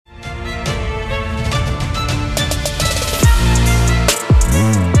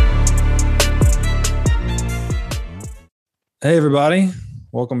Hey, everybody.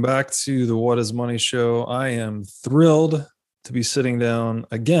 Welcome back to the What is Money show. I am thrilled to be sitting down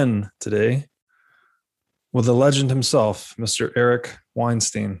again today with the legend himself, Mr. Eric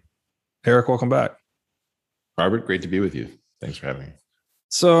Weinstein. Eric, welcome back. Robert, great to be with you. Thanks for having me.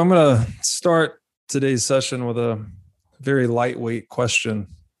 So, I'm going to start today's session with a very lightweight question.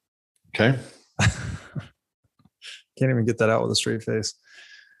 Okay. Can't even get that out with a straight face.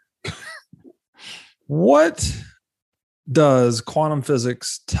 What does quantum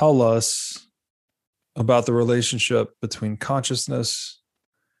physics tell us about the relationship between consciousness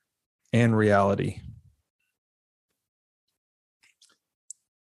and reality?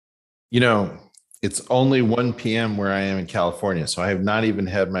 You know, it's only 1 p.m. where I am in California, so I have not even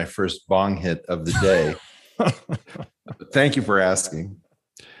had my first bong hit of the day. Thank you for asking.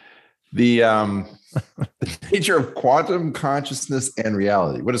 The nature of quantum consciousness and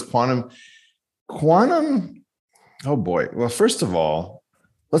reality. What is quantum? Oh boy. Well, first of all,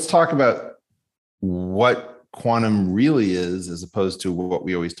 let's talk about what quantum really is as opposed to what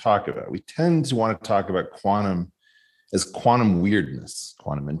we always talk about. We tend to want to talk about quantum as quantum weirdness,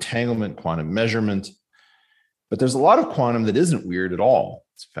 quantum entanglement, quantum measurement. But there's a lot of quantum that isn't weird at all.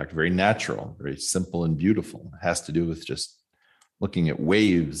 It's in fact very natural, very simple and beautiful. It has to do with just looking at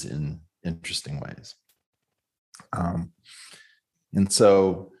waves in interesting ways. And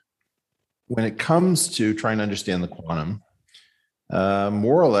so when it comes to trying to understand the quantum,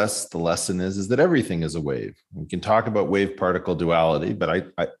 more or less the lesson is that everything is a wave. We can talk about wave-particle duality,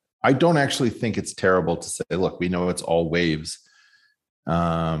 but I don't actually think it's terrible to say, look, we know it's all waves.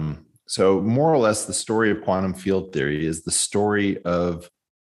 So more or less the story of quantum field theory is the story of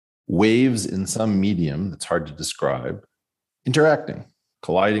waves in some medium that's hard to describe, interacting,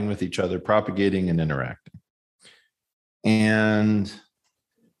 colliding with each other, propagating and interacting. And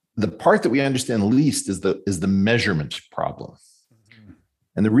the part that we understand least is the measurement problem.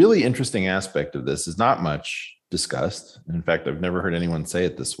 And the really interesting aspect of this is not much discussed. In fact, I've never heard anyone say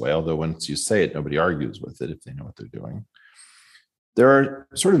it this way, although once you say it, nobody argues with it if they know what they're doing. There are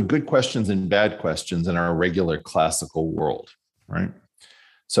sort of good questions and bad questions in our regular classical world, right?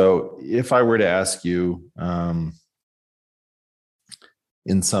 So if I were to ask you,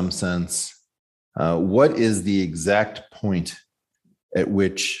 in some sense, what is the exact point at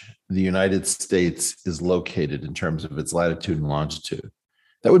which the United States is located in terms of its latitude and longitude?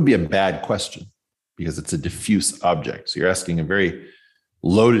 That would be a bad question because it's a diffuse object. So you're asking a very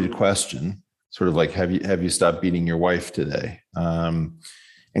loaded question, sort of like, have you stopped beating your wife today? And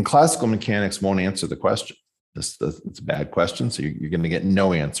classical mechanics won't answer the question. It's a bad question, so you're going to get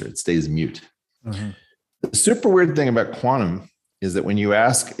no answer. It stays mute. Mm-hmm. The super weird thing about quantum is that when you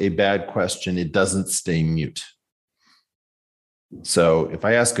ask a bad question, it doesn't stay mute. So if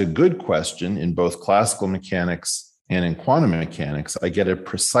I ask a good question in both classical mechanics and in quantum mechanics, I get a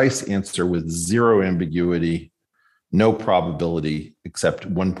precise answer with zero ambiguity, no probability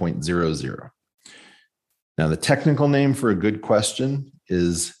except 1.00. Now, the technical name for a good question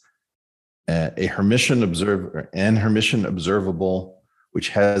is a Hermitian observable, which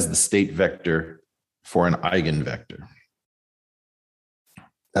has the state vector for an eigenvector.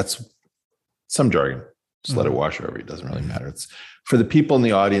 That's some jargon. Just let it wash over. It doesn't really matter. It's for the people in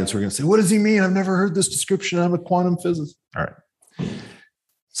the audience who are going to say, what does he mean? I've never heard this description. I'm a quantum physicist. All right.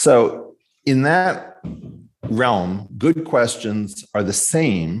 So in that realm, good questions are the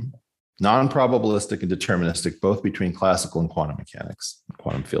same, non-probabilistic and deterministic, both between classical and quantum mechanics,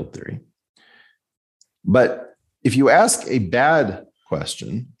 quantum field theory. But if you ask a bad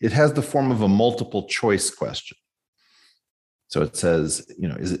question, it has the form of a multiple choice question. So it says,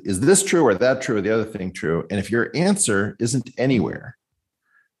 is this true or that true or the other thing true? And if your answer isn't anywhere,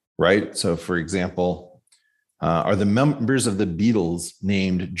 right? So for example, are the members of the Beatles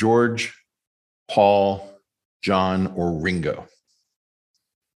named George, Paul, John, or Ringo?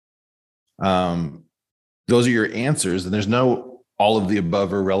 Those are your answers, and there's no all of the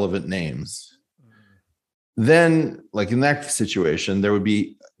above or relevant names. Then, like in that situation, there would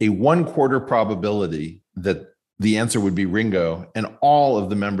be a 1/4 probability that the answer would be Ringo, and all of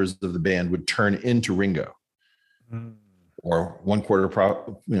the members of the band would turn into Ringo. Or 1/4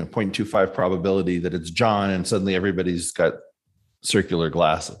 0.25 probability that it's John, and suddenly everybody's got circular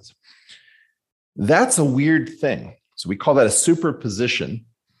glasses. That's a weird thing. So we call that a superposition,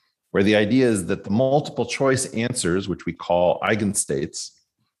 where the idea is that the multiple choice answers, which we call eigenstates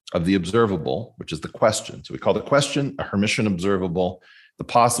of the observable, which is the question. So we call the question a Hermitian observable. The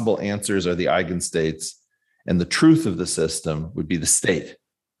possible answers are the eigenstates, and the truth of the system would be the state.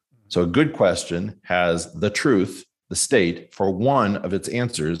 So a good question has the truth, the state, for one of its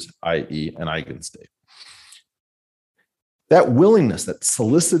answers, i.e. an eigenstate. that willingness, that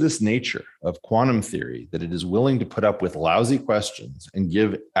solicitous nature of quantum theory, that it is willing to put up with lousy questions and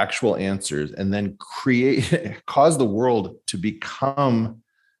give actual answers and then cause the world to become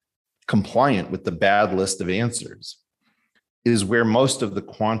compliant with the bad list of answers, is where most of the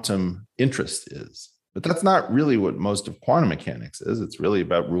quantum interest is. But that's not really what most of quantum mechanics is. It's really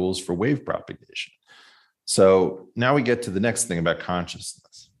about rules for wave propagation. So now we get to the next thing about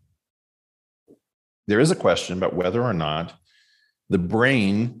consciousness. There is a question about whether or not the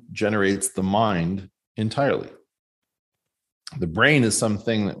brain generates the mind entirely. The brain is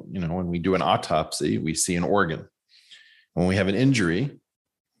something that, when we do an autopsy, we see an organ. When we have an injury,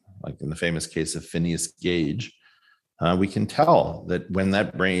 like in the famous case of Phineas Gage, we can tell that when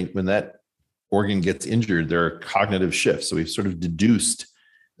that organ gets injured, there are cognitive shifts. So we've sort of deduced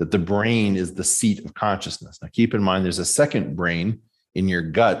that the brain is the seat of consciousness. Now, keep in mind, there's a second brain in your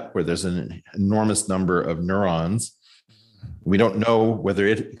gut where there's an enormous number of neurons. We don't know whether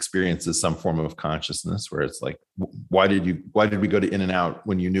it experiences some form of consciousness, where it's like, why did we go to In-N-Out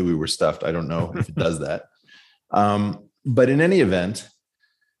when you knew we were stuffed? I don't know if it does that. But in any event,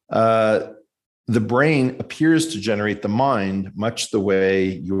 the brain appears to generate the mind much the way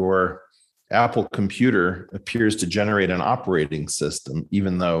your Apple computer appears to generate an operating system,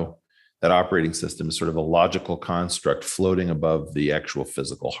 even though that operating system is sort of a logical construct floating above the actual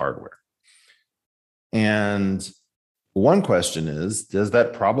physical hardware. And one question is, does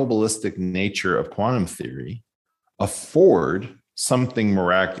that probabilistic nature of quantum theory afford something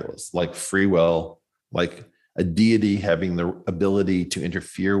miraculous, like free will, like a deity having the ability to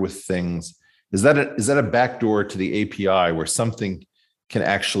interfere with things? Is that a backdoor to the API where something can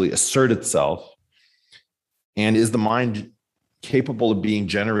actually assert itself? And is the mind capable of being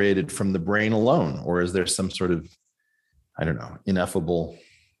generated from the brain alone? Or is there some sort of, ineffable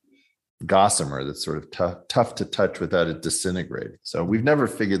gossamer that's sort of tough to touch without it disintegrating? So we've never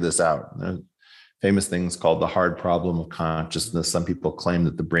figured this out. There's famous things called the hard problem of consciousness. Some people claim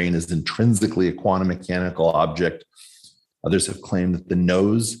that the brain is intrinsically a quantum mechanical object. Others have claimed that the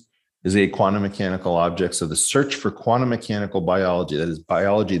nose is a quantum mechanical object. So the search for quantum mechanical biology, that is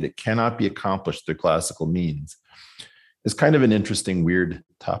biology that cannot be accomplished through classical means, is kind of an interesting, weird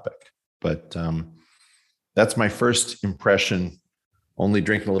topic. But that's my first impression, only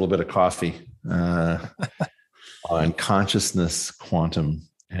drinking a little bit of coffee, on consciousness, quantum,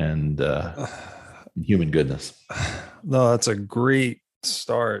 and human goodness. No, that's a great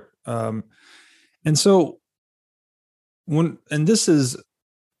start. And so this is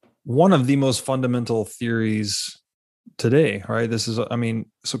one of the most fundamental theories today, right?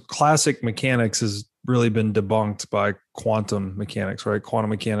 So classic mechanics has really been debunked by quantum mechanics, right?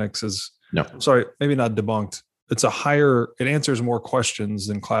 Quantum mechanics is, maybe not debunked. It answers more questions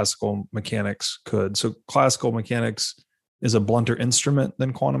than classical mechanics could. So classical mechanics is a blunter instrument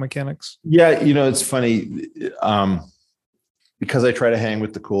than quantum mechanics. Yeah. It's funny. Because I try to hang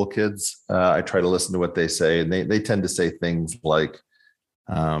with the cool kids, I try to listen to what they say, and they tend to say things like,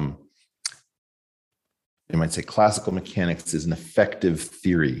 you might say classical mechanics is an effective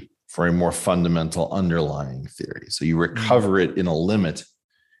theory for a more fundamental underlying theory. So you recover it in a limit.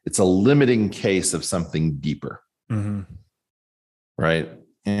 It's a limiting case of something deeper, right?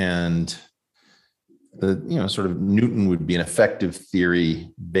 And sort of Newton would be an effective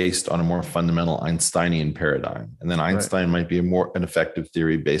theory based on a more fundamental Einsteinian paradigm. And then Einstein might be an effective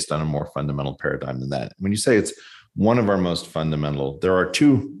theory based on a more fundamental paradigm than that. When you say it's one of our most fundamental, there are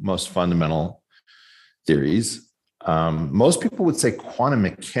two most fundamental theories. Most people would say quantum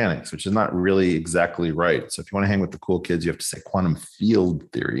mechanics, which is not really exactly right. So if you want to hang with the cool kids, you have to say quantum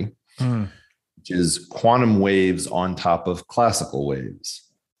field theory, which is quantum waves on top of classical waves.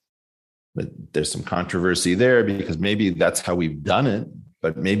 But there's some controversy there because maybe that's how we've done it,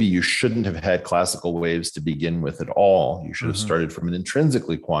 but maybe you shouldn't have had classical waves to begin with at all. You should have started from an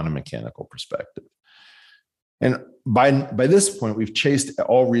intrinsically quantum mechanical perspective. And by this point, we've chased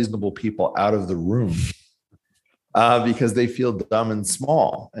all reasonable people out of the room because they feel dumb and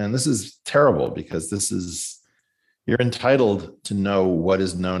small. And this is terrible because you're entitled to know what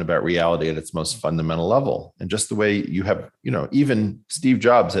is known about reality at its most fundamental level. And just the way you have, even Steve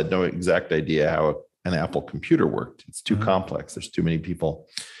Jobs had no exact idea how an Apple computer worked. It's too complex. There's too many people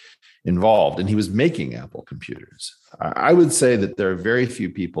involved. And he was making Apple computers. I would say that there are very few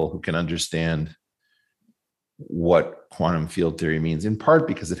people who can understand what quantum field theory means, in part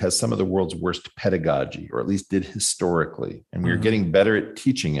because it has some of the world's worst pedagogy, or at least did historically. And we are getting better at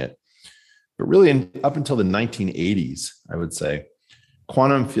teaching it. But really, up until the 1980s, I would say,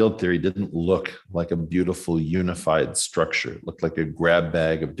 quantum field theory didn't look like a beautiful unified structure. It looked like a grab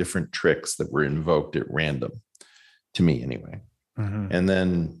bag of different tricks that were invoked at random. to me anyway. Mm-hmm. And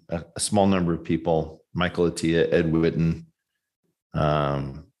then a small number of people, Michael Atiyah, Ed Witten,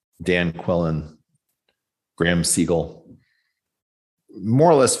 Dan Quillen, Graham Siegel,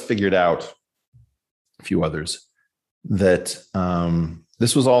 more or less figured out, a few others, that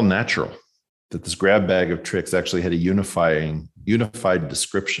this was all natural, that this grab bag of tricks actually had a unified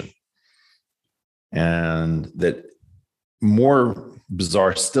description. And that, more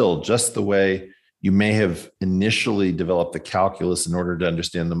bizarre still, just the way you may have initially developed the calculus in order to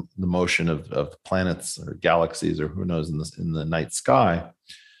understand the motion of planets or galaxies or who knows in the night sky,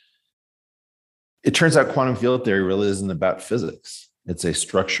 it turns out quantum field theory really isn't about physics. It's a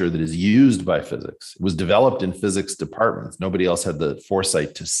structure that is used by physics. It was developed in physics departments. Nobody else had the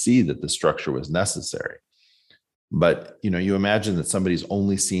foresight to see that the structure was necessary. But you imagine that somebody's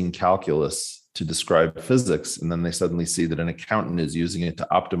only seen calculus to describe physics, and then they suddenly see that an accountant is using it to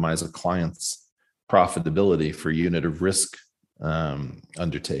optimize a client's profitability for unit of risk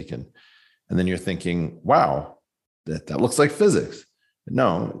undertaken. And then you're thinking, wow, that looks like physics.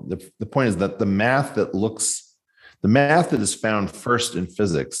 No, the point is that the math that is found first in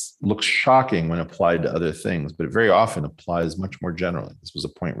physics looks shocking when applied to other things, but it very often applies much more generally. This was a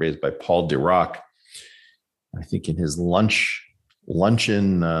point raised by Paul Dirac, I think, in his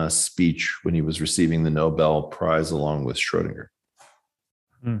luncheon speech when he was receiving the Nobel Prize along with Schrodinger.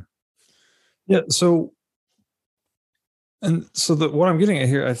 Yeah. So what I'm getting at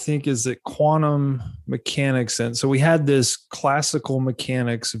here, I think, is that quantum mechanics, and so we had this classical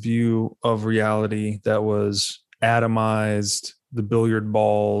mechanics view of reality that was atomized, the billiard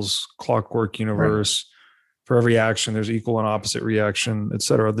balls, clockwork universe. Right. For every action, there's equal and opposite reaction, et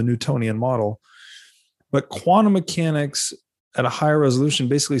cetera, the Newtonian model. But quantum mechanics at a higher resolution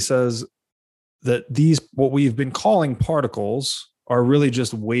basically says that these, what we've been calling particles, are really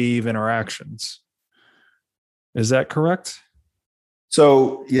just wave interactions. Is that correct?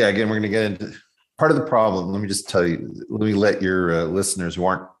 So, yeah, again, we're going to get into part of the problem. Let me just tell you, let me let your listeners who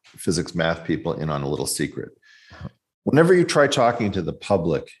aren't physics math people in on a little secret. Whenever you try talking to the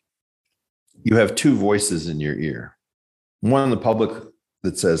public, you have two voices in your ear. One in the public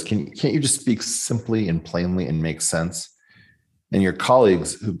that says, can't you just speak simply and plainly and make sense? And your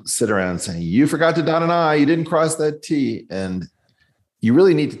colleagues who sit around saying, you forgot to dot an I, you didn't cross that T. And you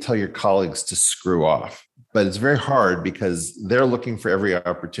really need to tell your colleagues to screw off. But it's very hard because they're looking for every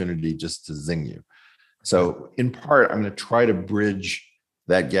opportunity just to zing you. So in part, I'm going to try to bridge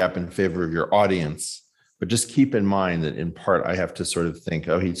that gap in favor of your audience. But just keep in mind that in part, I have to sort of think,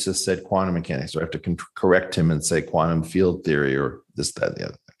 oh, he just said quantum mechanics. So I have to correct him and say quantum field theory or this, that, and the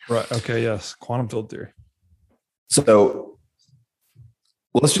other thing. Right. Okay. Yes. Quantum field theory. So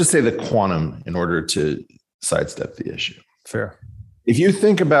let's just say the quantum in order to sidestep the issue. Fair. If you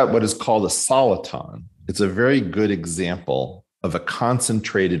think about what is called a soliton, it's a very good example of a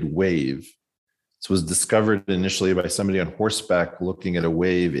concentrated wave. This was discovered initially by somebody on horseback looking at a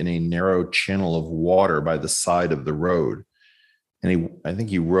wave in a narrow channel of water by the side of the road. And I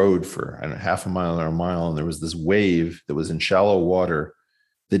think he rode for half a mile or a mile, and there was this wave that was in shallow water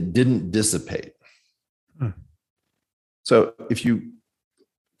that didn't dissipate. So if you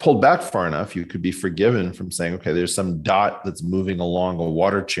pulled back far enough, you could be forgiven from saying, okay, there's some dot that's moving along a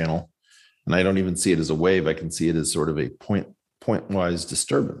water channel, and I don't even see it as a wave. I can see it as sort of a point-wise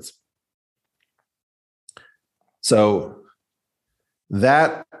disturbance. So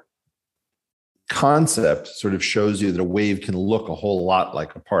that concept sort of shows you that a wave can look a whole lot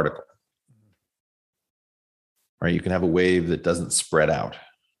like a particle. Right? You can have a wave that doesn't spread out.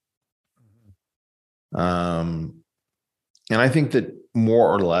 And I think that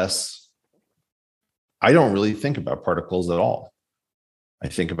more or less, I don't really think about particles at all. I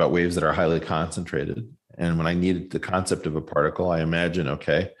think about waves that are highly concentrated. And when I need the concept of a particle, I imagine,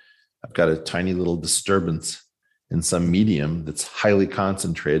 okay, I've got a tiny little disturbance in some medium that's highly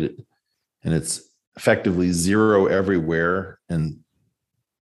concentrated, and it's effectively zero everywhere and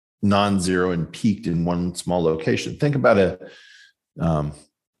non-zero and peaked in one small location. Think about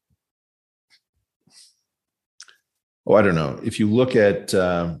I don't know. If you look at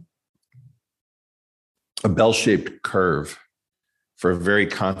a bell-shaped curve for a very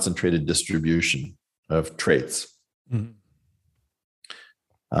concentrated distribution of traits, you'll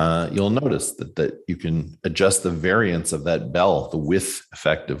notice that you can adjust the variance of that bell, the width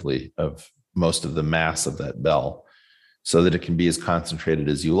effectively of most of the mass of that bell, so that it can be as concentrated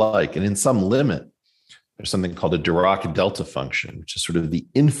as you like. And in some limit, there's something called a Dirac delta function, which is sort of the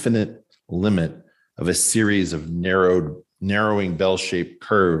infinite limit of a series of narrowing bell-shaped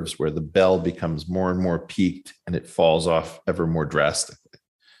curves where the bell becomes more and more peaked and it falls off ever more drastically.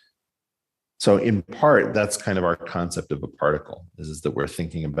 So in part, that's kind of our concept of a particle, is that we're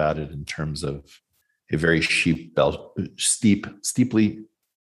thinking about it in terms of a very steeply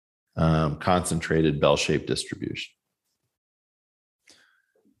concentrated bell-shaped distribution.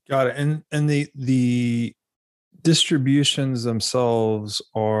 Got it. And the distributions themselves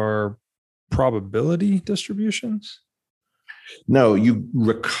are probability distributions? No, you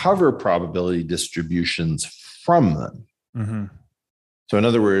recover probability distributions from them. Mm-hmm. So in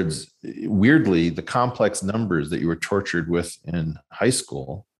other words, weirdly, the complex numbers that you were tortured with in high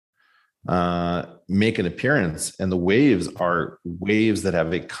school make an appearance, and the waves are waves that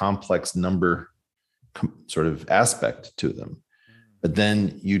have a complex number sort of aspect to them. But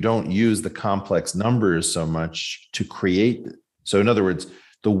then you don't use the complex numbers so much to create. So in other words,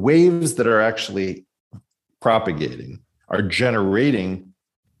 the waves that are actually propagating are generating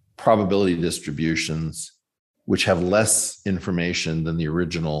probability distributions which have less information than the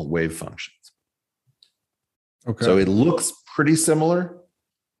original wave functions. Okay. So it looks pretty similar.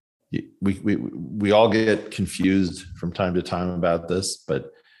 We all get confused from time to time about this,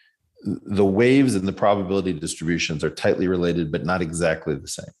 but the waves and the probability distributions are tightly related, but not exactly the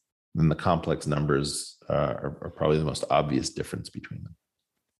same. And the complex numbers are probably the most obvious difference between them.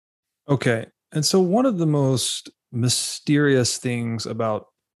 Okay. And so one of the most mysterious things about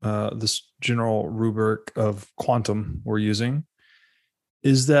this general rubric of quantum we're using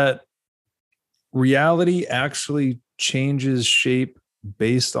is that reality actually changes shape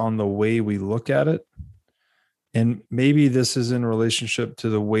based on the way we look at it. And maybe this is in relationship to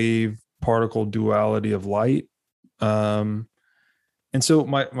the wave particle duality of light. And so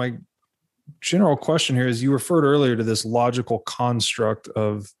my general question here is, you referred earlier to this logical construct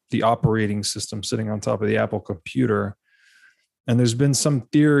of the operating system sitting on top of the Apple computer. And there's been some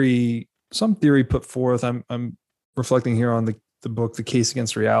theory put forth. I'm reflecting here on the book, The Case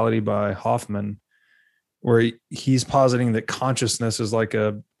Against Reality by Hoffman, where he's positing that consciousness is like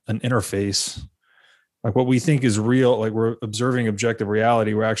an interface. Like what we think is real, like we're observing objective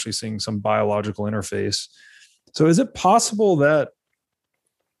reality, we're actually seeing some biological interface. So is it possible that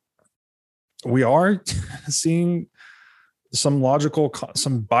we are seeing some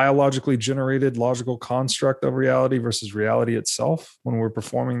biologically generated logical construct of reality versus reality itself when we're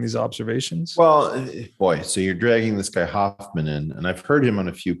performing these observations? Well, boy, so you're dragging this guy Hoffman in, and I've heard him on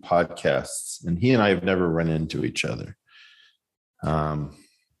a few podcasts, and he and I have never run into each other.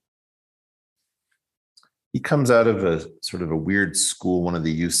 He comes out of a sort of a weird school, one of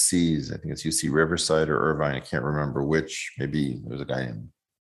the UCs. I think it's UC Riverside or Irvine. I can't remember which. Maybe there's a guy named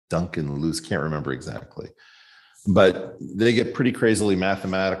Duncan Luce. Can't remember exactly. But they get pretty crazily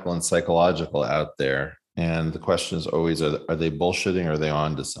mathematical and psychological out there. And the question is always, are they bullshitting or are they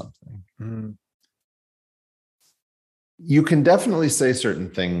on to something? Mm-hmm. You can definitely say certain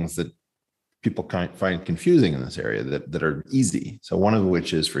things that people find confusing in this area that are easy. So one of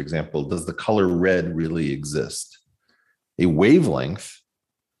which is, for example, does the color red really exist? A wavelength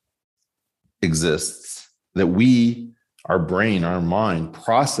exists that our brain, our mind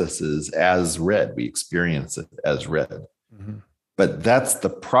processes as red. We experience it as red. Mm-hmm. But that's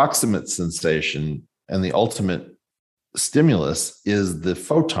the proximate sensation, and the ultimate stimulus is the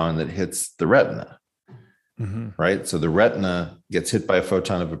photon that hits the retina. Mm-hmm. Right? So the retina gets hit by a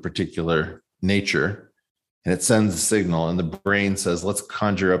photon of a particular nature, and it sends a signal, and the brain says, let's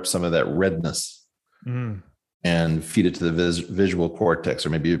conjure up some of that redness and feed it to the visual cortex,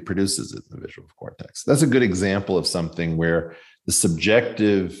 or maybe it produces it in the visual cortex. That's a good example of something where the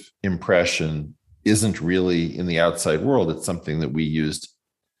subjective impression isn't really in the outside world. It's something that we used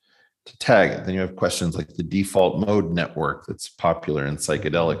to tag it. Then you have questions like the default mode network that's popular in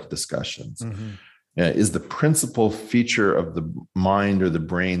psychedelic discussions. Mm-hmm. Is the principal feature of the mind or the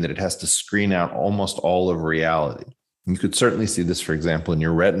brain that it has to screen out almost all of reality. You could certainly see this, for example, in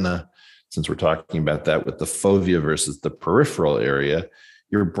your retina, since we're talking about that with the fovea versus the peripheral area.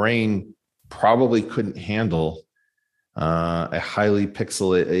 Your brain probably couldn't handle a highly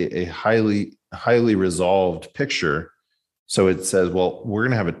pixelated, a highly resolved picture. So it says, well, we're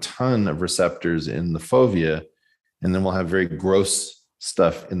going to have a ton of receptors in the fovea, and then we'll have very gross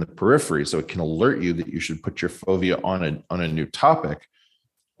stuff in the periphery, so it can alert you that you should put your fovea on a new topic,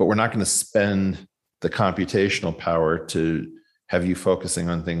 but we're not going to spend the computational power to have you focusing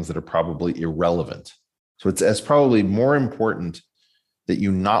on things that are probably irrelevant. So it's probably more important that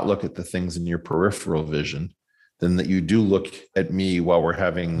you not look at the things in your peripheral vision than that you do look at me while we're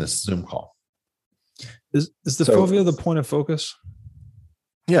having this Zoom call. Is the fovea the point of focus?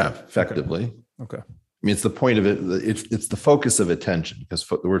 Yeah, effectively. Okay. I mean, it's the point of it. It's the focus of attention, because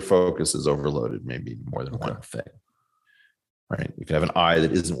the word focus is overloaded, maybe more than one thing. right? You can have an eye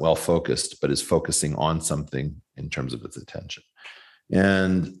that isn't well focused, but is focusing on something in terms of its attention.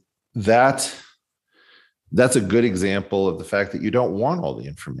 And that's a good example of the fact that you don't want all the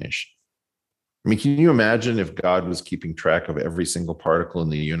information. I mean, can you imagine if God was keeping track of every single particle in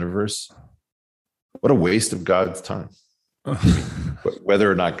the universe? What a waste of God's time. Whether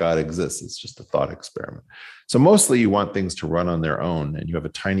or not God exists, it's just a thought experiment. So mostly you want things to run on their own, and you have a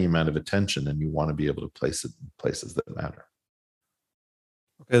tiny amount of attention, and you want to be able to place it in places that matter.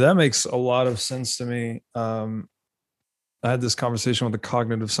 Okay, that makes a lot of sense to me. I had this conversation with a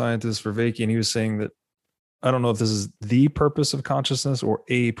cognitive scientist for Vervaeke, and he was saying that I don't know if this is the purpose of consciousness or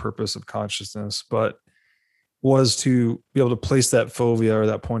a purpose of consciousness, but was to be able to place that fovea or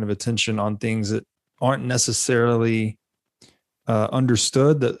that point of attention on things that aren't necessarily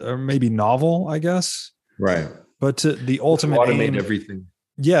understood, that are maybe novel, I guess. Right. But to the ultimate to automate aim, everything.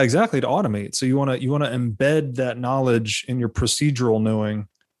 Yeah, exactly. To automate. So you want to embed that knowledge in your procedural knowing,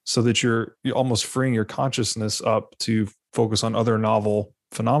 so that you're almost freeing your consciousness up to focus on other novel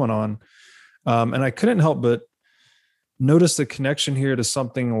phenomenon. And I couldn't help but notice the connection here to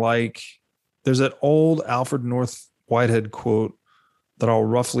something like, there's that old Alfred North Whitehead quote that I'll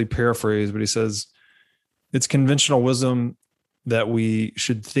roughly paraphrase, but he says, "It's conventional wisdom that we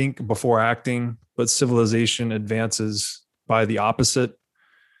should think before acting, but civilization advances by the opposite.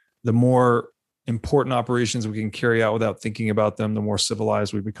 The more important operations we can carry out without thinking about them, the more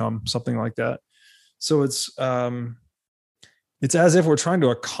civilized we become," something like that. So it's as if we're trying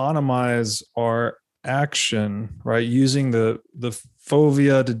to economize our action, right? Using the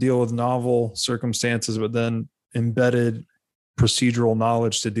fovea to deal with novel circumstances, but then embedded procedural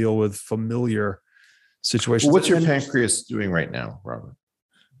knowledge to deal with familiar situations. Well, what's your pancreas doing right now, Robert?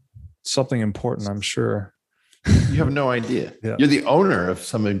 Something important, I'm sure. You have no idea. Yeah. You're the owner of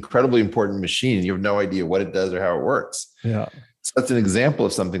some incredibly important machine, and you have no idea what it does or how it works. Yeah. So that's an example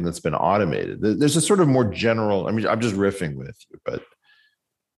of something that's been automated. There's a sort of more general, I mean, I'm just riffing with you, but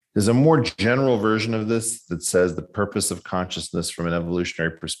there's a more general version of this that says the purpose of consciousness from an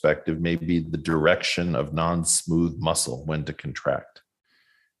evolutionary perspective may be the direction of non-smooth muscle when to contract.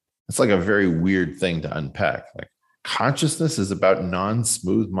 It's like a very weird thing to unpack. Like, consciousness is about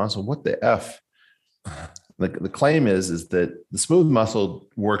non-smooth muscle. What the F? The claim is that the smooth muscle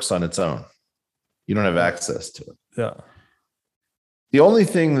works on its own. You don't have access to it. Yeah. The only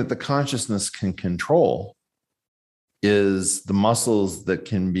thing that the consciousness can control is the muscles that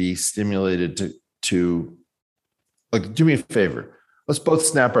can be stimulated to like, do me a favor. Let's both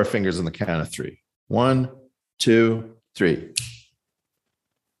snap our fingers on the count of 3. 1, 2, 3.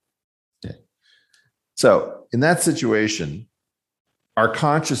 Okay. So in that situation, our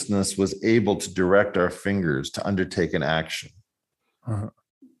consciousness was able to direct our fingers to undertake an action. Uh-huh.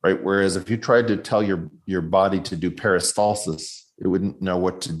 Right? Whereas if you tried to tell your body to do peristalsis, it wouldn't know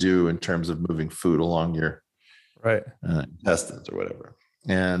what to do in terms of moving food along your intestines or whatever.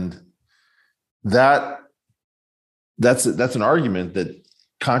 And that's an argument that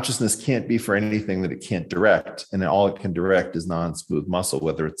consciousness can't be for anything that it can't direct. And all it can direct is non-smooth muscle,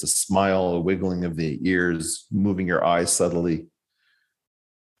 whether it's a smile, a wiggling of the ears, moving your eyes subtly.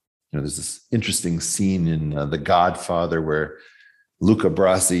 There's this interesting scene in The Godfather where Luca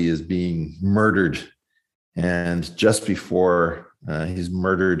Brasi is being murdered. And just before he's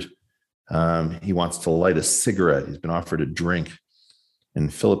murdered, he wants to light a cigarette. He's been offered a drink.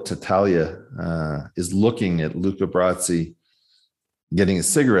 And Philip Tattaglia is looking at Luca Brasi getting a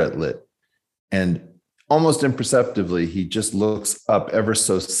cigarette lit. And almost imperceptibly, he just looks up ever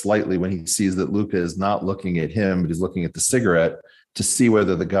so slightly when he sees that Luca is not looking at him, but he's looking at the cigarette to see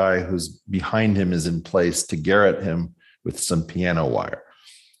whether the guy who's behind him is in place to garrote him with some piano wire.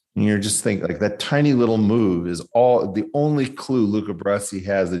 And you're just thinking, like, that tiny little move is the only clue Luca Brasi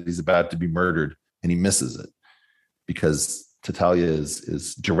has that he's about to be murdered, and he misses it because Tattaglia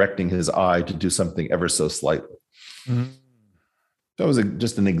is directing his eye to do something ever so slightly. Mm-hmm. That was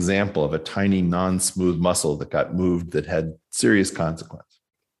just an example of a tiny non-smooth muscle that got moved that had serious consequence.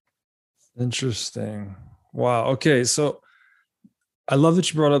 Interesting. Wow. Okay. So I love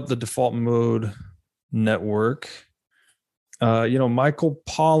that you brought up the default mode network. Michael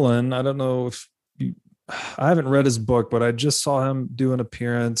Pollan, I don't know if I haven't read his book, but I just saw him do an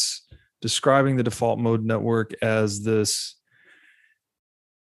appearance describing the default mode network as this.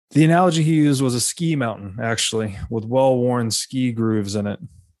 The analogy he used was a ski mountain, actually, with well-worn ski grooves in it.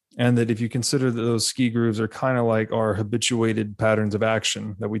 And that if you consider that those ski grooves are kind of like our habituated patterns of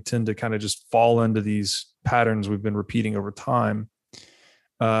action, that we tend to kind of just fall into these patterns we've been repeating over time.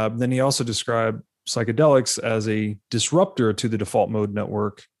 Then he also described psychedelics as a disruptor to the default mode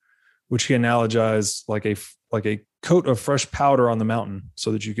network, which he analogized like like a coat of fresh powder on the mountain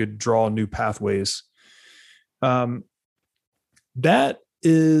so that you could draw new pathways. That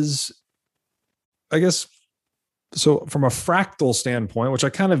is, I guess, so from a fractal standpoint, which I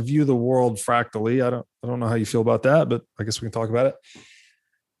kind of view the world fractally. I don't know how you feel about that, but I guess we can talk about it.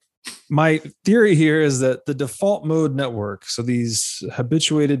 My theory here is that the default mode network, so these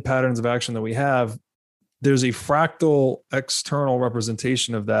habituated patterns of action that we have, there's a fractal external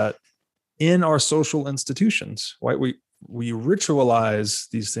representation of that in our social institutions, right? We ritualize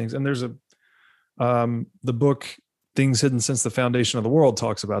these things. And there's the book, Things Hidden Since the Foundation of the World,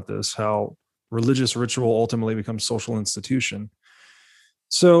 talks about this, how religious ritual ultimately becomes social institution.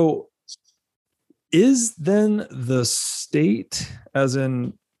 So is then the state, as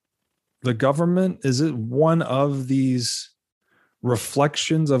in the government, is it one of these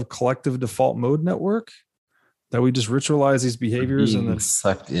reflections of collective default mode network that we just ritualize these behaviors and then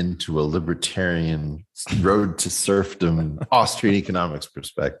sucked into a libertarian road to serfdom Austrian economics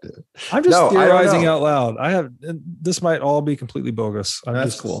perspective? I'm just theorizing out loud. This might all be completely bogus.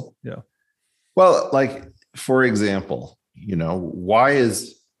 That's cool. Yeah. Well, like, for example,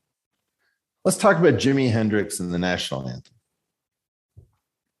 let's talk about Jimi Hendrix and the national anthem.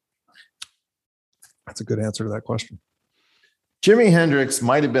 That's a good answer to that question. Jimi Hendrix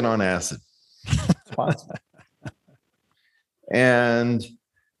might have been on acid. It's possible. And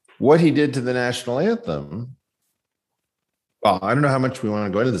what he did to the national anthem, well, I don't know how much we want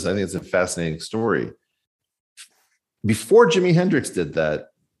to go into this. I think it's a fascinating story. Before Jimi Hendrix did that,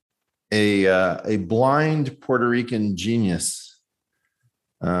 a blind Puerto Rican genius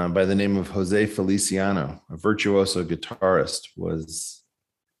by the name of Jose Feliciano, a virtuoso guitarist, was,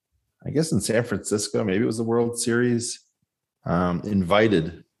 I guess, in San Francisco, maybe it was the World Series,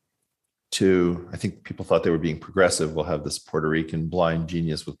 invited to, I think people thought they were being progressive. We'll have this Puerto Rican blind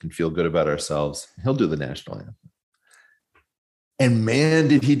genius who can feel good about ourselves. He'll do the national anthem. And man,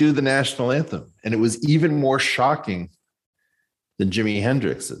 did he do the national anthem. And it was even more shocking than Jimi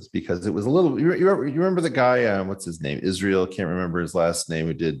Hendrix's, because it was a little, you remember the guy, what's his name? Israel, can't remember his last name,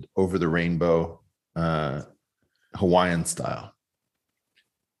 who did Over the Rainbow, Hawaiian style.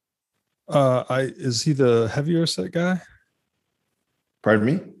 Is he the heavier set guy? Pardon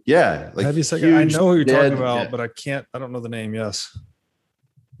me? Yeah. Like heavy set guy. I know who you're talking about, but I don't know the name. Yes.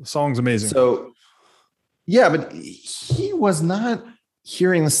 The song's amazing. So, yeah, but he was not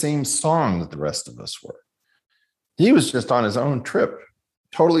hearing the same song that the rest of us were. He was just on his own trip,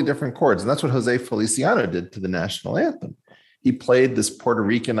 totally different chords. And that's what Jose Feliciano did to the national anthem. He played this Puerto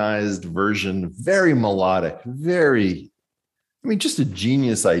Ricanized version, very melodic, just a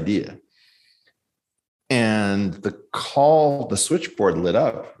genius idea. And the switchboard lit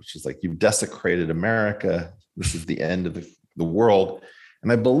up, which is like, you've desecrated America. This is the end of the world.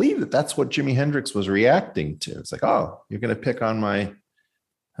 And I believe that that's what Jimi Hendrix was reacting to. It's like, oh, you're going to pick on my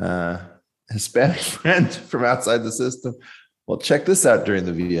Hispanic friend from outside the system. Well, check this out during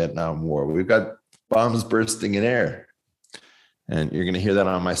the Vietnam War. We've got bombs bursting in air. And you're going to hear that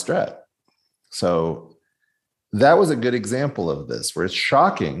on my Strat. So that was a good example of this, where it's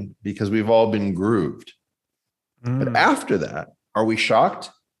shocking because we've all been grooved. But after that, are we shocked?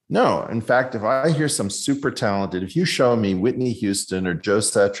 No. In fact, if I hear some super talented, if you show me Whitney Houston or Joe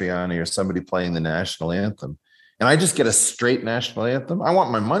Satriani or somebody playing the national anthem, and I just get a straight national anthem, I want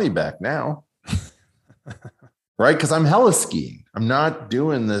my money back now. Right? Because I'm hella skiing. I'm not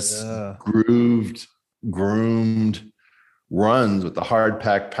doing this grooved, groomed runs with the hard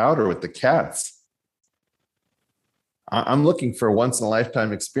packed powder with the cats. I'm looking for a once in a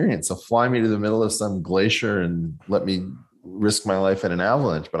lifetime experience. So fly me to the middle of some glacier and let me risk my life in an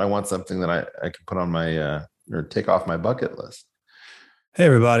avalanche. But I want something that I can put on my or take off my bucket list. Hey,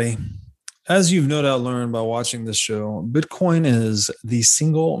 everybody. As you've no doubt learned by watching this show, Bitcoin is the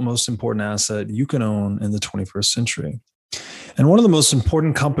single most important asset you can own in the 21st century. And one of the most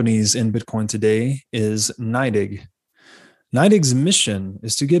important companies in Bitcoin today is NYDIG. NYDIG's mission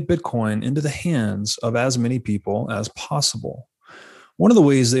is to get Bitcoin into the hands of as many people as possible. One of the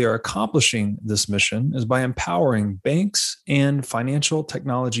ways they are accomplishing this mission is by empowering banks and financial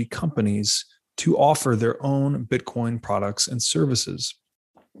technology companies to offer their own Bitcoin products and services.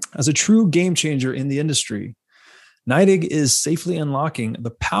 As a true game changer in the industry, NYDIG is safely unlocking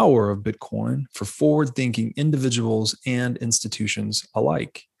the power of Bitcoin for forward-thinking individuals and institutions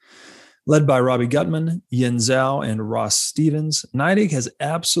alike. Led by Robbie Gutman, Yin Zhao, and Ross Stevens, NYDIG has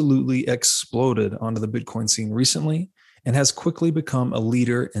absolutely exploded onto the Bitcoin scene recently and has quickly become a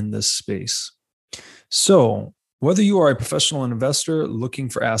leader in this space. So, whether you are a professional investor looking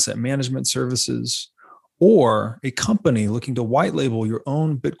for asset management services or a company looking to white label your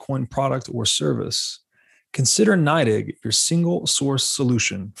own Bitcoin product or service, Consider NYDIG your single source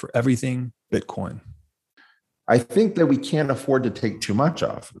solution for everything Bitcoin. I think that we can't afford to take too much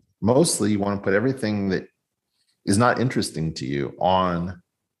off. Mostly you want to put everything that is not interesting to you on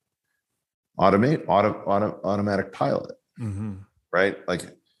automatic pilot, right? Like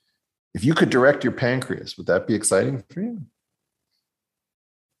if you could direct your pancreas, would that be exciting for you?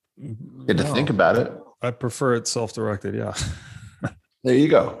 You had to think about it. I prefer it self-directed. Yeah. There you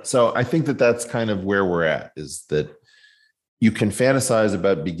go. So I think that that's kind of where we're at, is that you can fantasize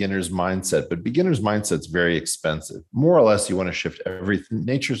about beginner's mindset, but beginner's mindset's very expensive. More or less, you want to shift everything.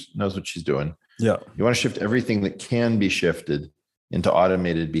 Nature knows what she's doing. Yeah. You want to shift everything that can be shifted into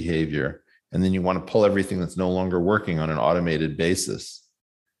automated behavior. And then you want to pull everything that's no longer working on an automated basis.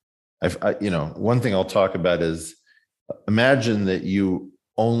 One thing I'll talk about is, imagine that you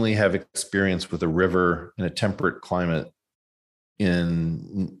only have experience with a river in a temperate climate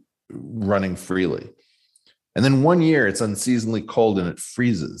in running freely. And then 1 year it's unseasonably cold and it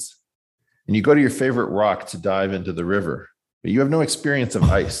freezes. And you go to your favorite rock to dive into the river, but you have no experience of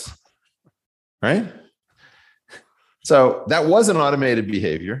ice, right? So that was an automated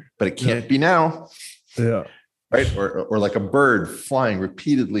behavior, but it can't be now. Yeah. Right. Or like a bird flying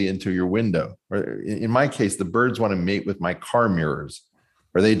repeatedly into your window. Or in my case, the birds want to mate with my car mirrors,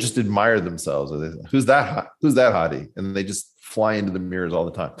 or they just admire themselves. Or they, who's that hottie? And they just fly into the mirrors all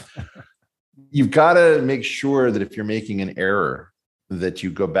the time. You've got to make sure that if you're making an error, that you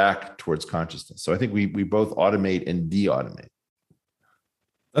go back towards consciousness. So I think we both automate and de-automate.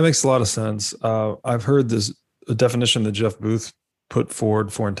 That makes a lot of sense. I've heard this definition that Jeff Booth put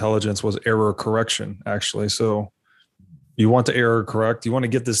forward for intelligence was error correction, actually. So you want to error correct. You want to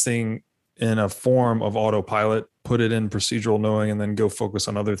get this thing in a form of autopilot, put it in procedural knowing, and then go focus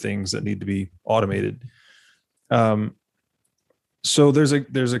on other things that need to be automated. So there's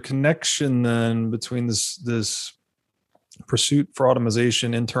a connection then between this pursuit for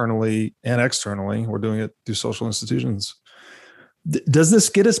automation internally and externally. We're doing it through social institutions. Does this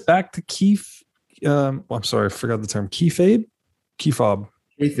get us back to I'm sorry, I forgot the term. Kayfabe? Kayfabe.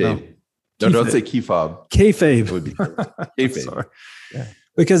 Kayfabe. No, don't say kayfabe. Kayfabe. It would be kayfabe. Sorry. Yeah.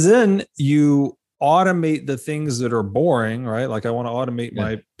 Because then you automate the things that are boring, right? Like I want to automate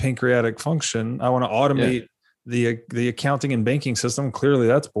my pancreatic function. I want to automate the accounting and banking system. Clearly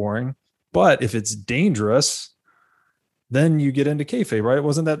that's boring. But if it's dangerous, then you get into kayfabe, right?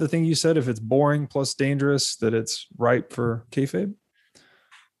 Wasn't that the thing you said? If it's boring plus dangerous, that it's ripe for kayfabe?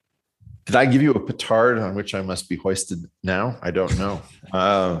 Did I give you a petard on which I must be hoisted now? I don't know.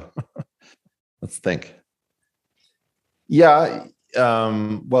 Let's think. Yeah.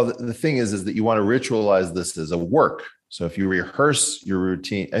 Well, the thing is that you want to ritualize this as a work. So if you rehearse your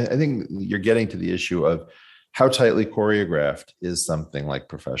routine, I think you're getting to the issue of how tightly choreographed is something like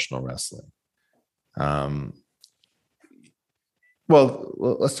professional wrestling. Well,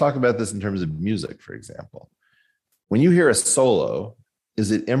 let's talk about this in terms of music, for example. When you hear a solo,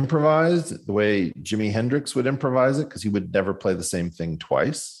 is it improvised the way Jimi Hendrix would improvise it? Because he would never play the same thing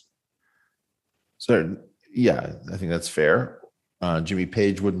twice. So, yeah, I think that's fair. Jimmy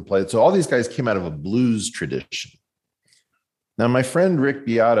Page wouldn't play it. So all these guys came out of a blues tradition. Now, my friend Rick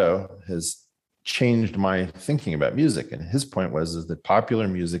Beato has changed my thinking about music. And his point is that popular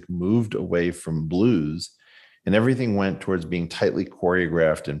music moved away from blues and everything went towards being tightly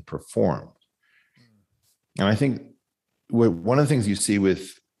choreographed and performed. And I think one of the things you see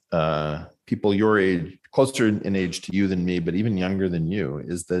with people your age, closer in age to you than me, but even younger than you,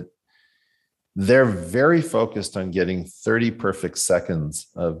 is that they're very focused on getting 30 perfect seconds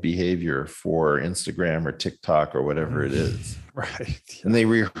of behavior for Instagram or TikTok or whatever it is. Right. And they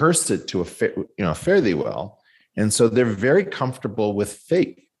rehearsed it to fairly well. And so they're very comfortable with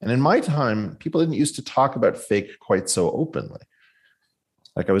fake. And in my time, people didn't used to talk about fake quite so openly.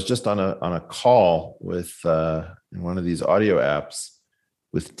 Like I was just on a call with in one of these audio apps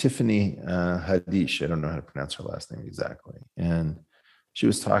with Tiffany Haddish. I don't know how to pronounce her last name exactly. And she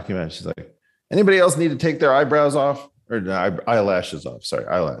was talking about, she's like, anybody else need to take their eyebrows off or eyelashes off? Sorry,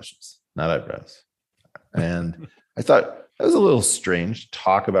 eyelashes, not eyebrows. And I thought that was a little strange to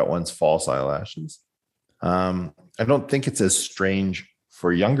talk about one's false eyelashes. I don't think it's as strange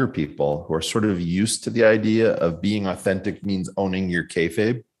for younger people who are sort of used to the idea of being authentic means owning your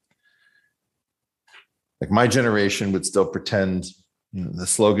kayfabe. Like my generation would still pretend, the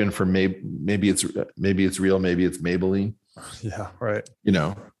slogan for maybe it's real, maybe it's Maybelline. Yeah, right.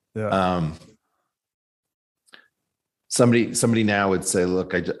 Yeah. Somebody now would say,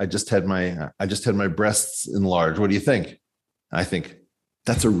 look, I just had my breasts enlarged. What do you think? I think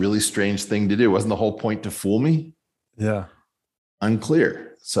that's a really strange thing to do. Wasn't the whole point to fool me? Yeah.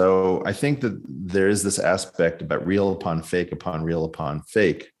 Unclear. So I think that there is this aspect about real upon fake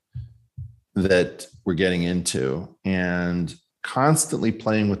that we're getting into, and constantly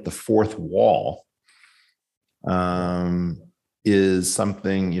playing with the fourth wall is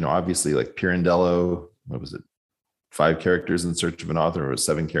something, obviously, like Pirandello, what was it? 5 characters in search of an author, or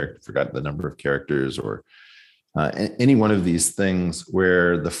 7 characters, forgot the number of characters, or any one of these things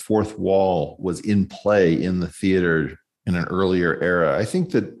where the fourth wall was in play in the theater in an earlier era. I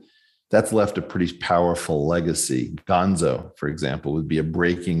think that that's left a pretty powerful legacy. Gonzo, for example, would be a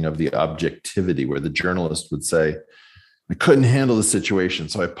breaking of the objectivity, where the journalist would say, I couldn't handle the situation,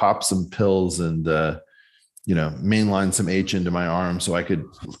 so I popped some pills and mainline some H into my arm so I could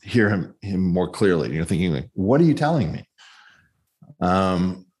hear him more clearly. You're thinking, like, what are you telling me?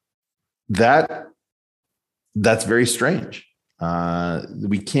 That's very strange.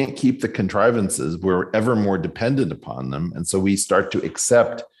 We can't keep the contrivances. We're ever more dependent upon them. And so we start to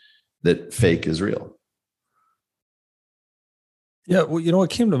accept that fake is real. Yeah. Well, what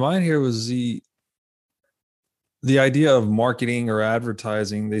came to mind here was the idea of marketing or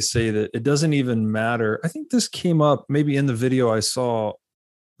advertising. They say that it doesn't even matter. I think this came up maybe in the video I saw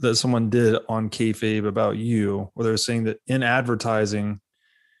that someone did on Kayfabe about you, where they're saying that in advertising,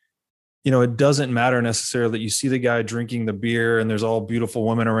 it doesn't matter necessarily that you see the guy drinking the beer and there's all beautiful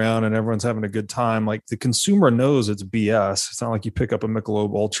women around and everyone's having a good time. Like, the consumer knows it's BS. It's not like you pick up a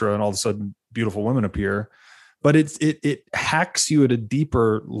Michelob Ultra and all of a sudden beautiful women appear, but it hacks you at a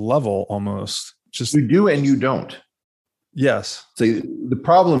deeper level almost. Just you do and you don't. Yes. So the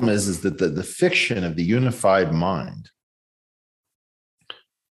problem is that the fiction of the unified mind.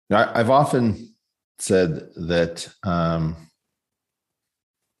 I've often said that,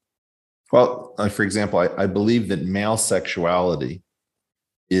 for example, I believe that male sexuality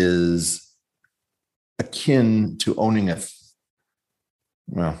is akin to owning how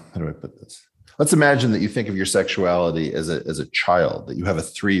do I put this? Let's imagine that you think of your sexuality as a child, that you have a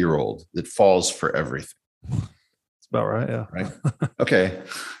 3-year-old that falls for everything. That's about right. Yeah. Right. Okay.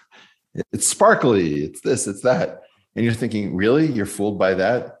 It's sparkly. It's this, it's that. And you're thinking, really? You're fooled by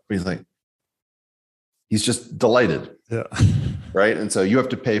that? But he's just delighted. Yeah. Right. And so you have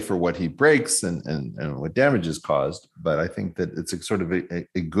to pay for what he breaks and what damage is caused. But I think that it's a sort of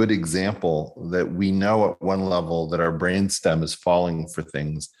a good example that we know at one level that our brainstem is falling for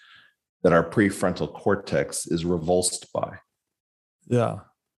things that our prefrontal cortex is revulsed by. Yeah.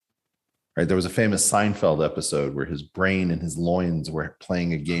 Right. There was a famous Seinfeld episode where his brain and his loins were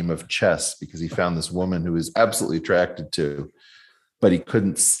playing a game of chess because he found this woman who he was absolutely attracted to, but he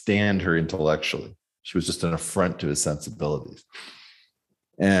couldn't stand her intellectually. She was just an affront to his sensibilities.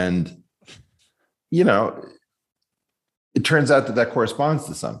 And, it turns out that corresponds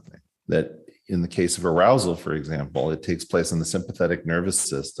to something. That in the case of arousal, for example, it takes place in the sympathetic nervous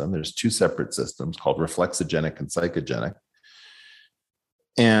system. There's 2 separate systems called reflexogenic and psychogenic.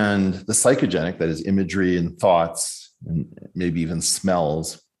 And the psychogenic, that is imagery and thoughts and maybe even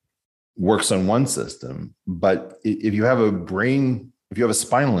smells, works on one system. But if you have a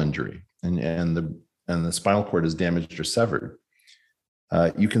spinal injury and the spinal cord is damaged or severed,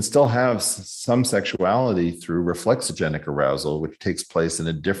 you can still have some sexuality through reflexogenic arousal, which takes place in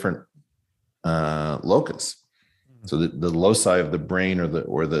a different locus. So the loci of the brain or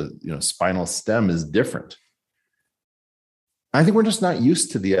the spinal stem is different. I think we're just not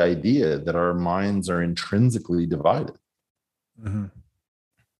used to the idea that our minds are intrinsically divided. Mm-hmm.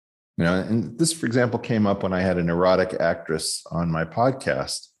 And this, for example, came up when I had an erotic actress on my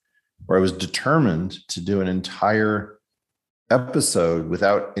podcast, where I was determined to do an entire episode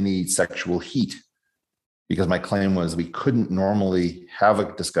without any sexual heat, because my claim was we couldn't normally have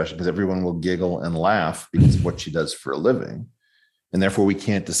a discussion because everyone will giggle and laugh because of what she does for a living. And therefore we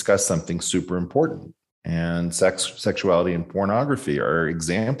can't discuss something super important. And sexuality and pornography are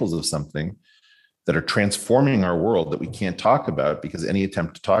examples of something that are transforming our world that we can't talk about, because any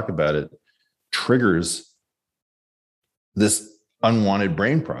attempt to talk about it triggers this unwanted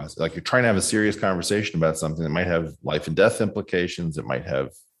brain process. Like, you're trying to have a serious conversation about something that might have life and death implications. It might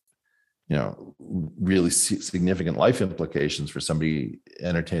have, really significant life implications for somebody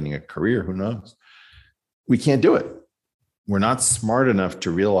entertaining a career. Who knows? We can't do it. We're not smart enough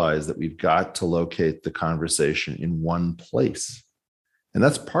to realize that we've got to locate the conversation in one place. And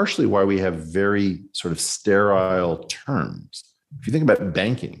that's partially why we have very sort of sterile terms. If you think about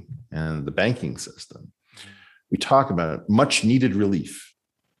banking and the banking system, we talk about much needed relief,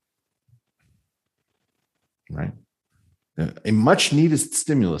 right? A much needed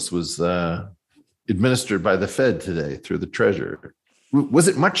stimulus was administered by the Fed today through the Treasurer. Was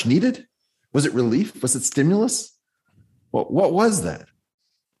it much needed? Was it relief? Was it stimulus? What was that?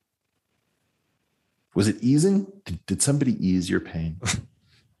 Was it easing? Did somebody ease your pain?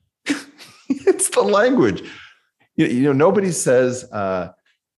 It's the language. Nobody says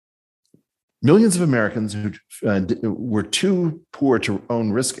millions of Americans who were too poor to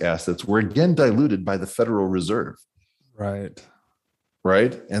own risk assets were again diluted by the Federal Reserve. Right.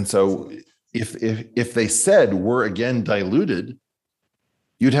 Right. And so if they said we're again diluted,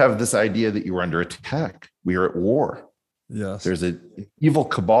 you'd have this idea that you were under attack. We are at war. Yes. There's an evil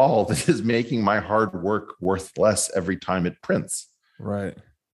cabal that is making my hard work worth less every time it prints. Right.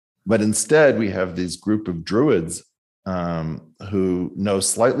 But instead, we have this group of druids who know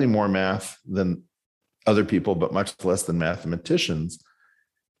slightly more math than other people, but much less than mathematicians,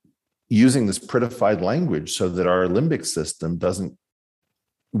 using this prettified language so that our limbic system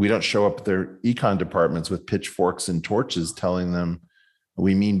we don't show up at their econ departments with pitchforks and torches telling them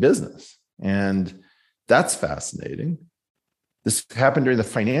we mean business. And that's fascinating. This happened during the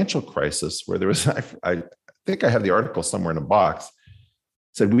financial crisis where there was, I think I have the article somewhere in a box,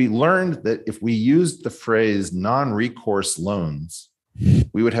 said we learned that if we used the phrase non-recourse loans,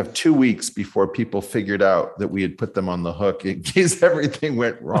 we would have 2 weeks before people figured out that we had put them on the hook in case everything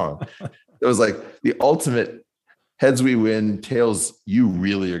went wrong. It was like the ultimate heads we win, tails you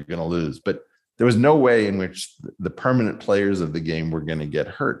really are going to lose. But there was no way in which the permanent players of the game were going to get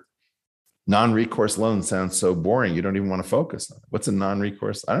hurt. Non-recourse loan sounds so boring. You don't even want to focus on it. What's a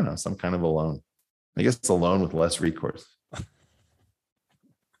non-recourse? I don't know, some kind of a loan. I guess it's a loan with less recourse.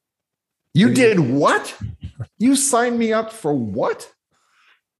 You did what? You signed me up for what?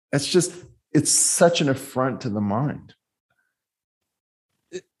 It's such an affront to the mind.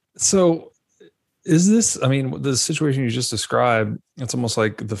 So is this, I mean, the situation you just described, it's almost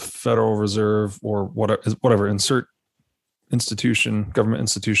like the Federal Reserve or whatever insert institution, government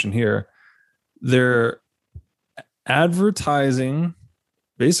institution here. They're advertising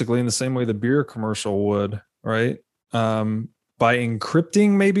basically in the same way the beer commercial would, right? By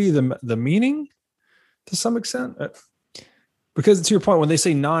encrypting maybe the meaning to some extent. Because to your point, when they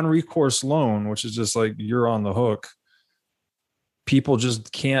say non-recourse loan, which is just like you're on the hook, people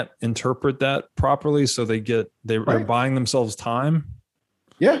just can't interpret that properly. So they're buying themselves time.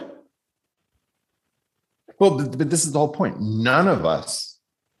 Yeah. Well, but this is the whole point. None of us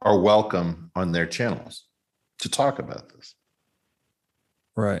are welcome on their channels to talk about this.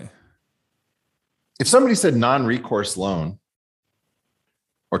 Right. If somebody said non-recourse loan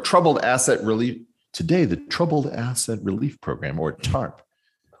or troubled asset relief, today the Troubled Asset Relief Program, or TARP.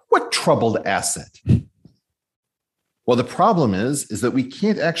 What troubled asset? Well, the problem is that we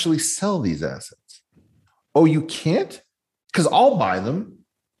can't actually sell these assets. Oh, you can't? Because I'll buy them.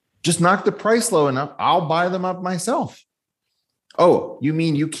 Just knock the price low enough. I'll buy them up myself. Oh, you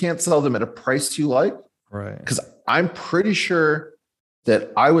mean you can't sell them at a price you like? Right. Because I'm pretty sure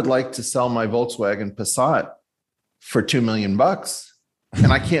that I would like to sell my Volkswagen Passat for $2 million,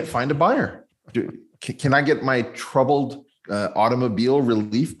 and I can't find a buyer. Can I get my troubled automobile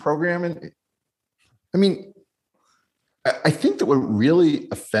relief program? I mean, I think that what really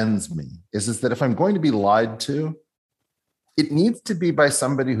offends me is that if I'm going to be lied to, it needs to be by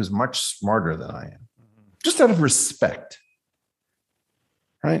somebody who's much smarter than I am, just out of respect,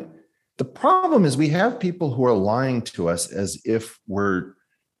 right? The problem is we have people who are lying to us as if we're,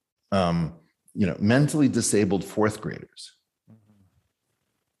 mentally disabled fourth graders.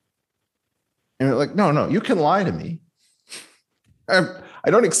 And they're like, no, you can lie to me. I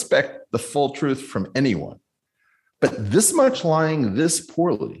don't expect the full truth from anyone. But this much lying this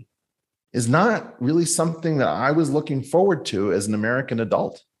poorly is not really something that I was looking forward to as an American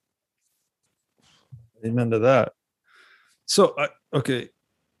adult. Amen to that. So, okay.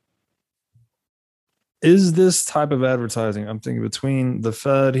 Is this type of advertising, I'm thinking between the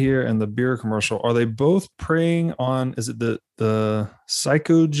Fed here and the beer commercial, are they both preying on, is it the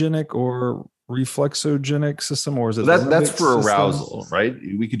psychogenic or reflexogenic system, or is it that's for arousal, right?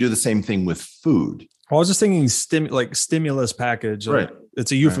 We could do the same thing with food. I was just thinking stimulus package. Right.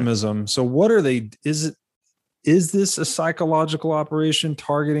 It's a euphemism. Right. So what are they, is this a psychological operation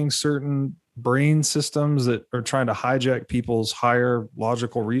targeting certain brain systems that are trying to hijack people's higher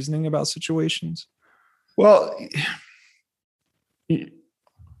logical reasoning about situations? Well, you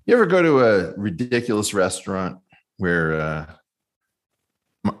ever go to a ridiculous restaurant where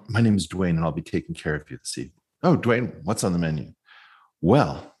my name is Dwayne and I'll be taking care of you this evening. Oh, Dwayne, what's on the menu?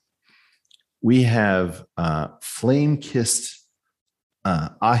 Well, we have flame-kissed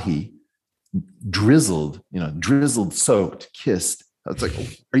ahi, drizzled, soaked, kissed. It's like,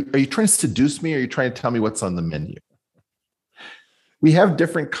 are you trying to seduce me or are you trying to tell me what's on the menu? We have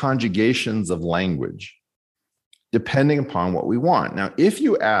different conjugations of language. depending upon what we want. Now, if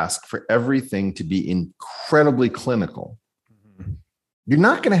you ask for everything to be incredibly clinical, you're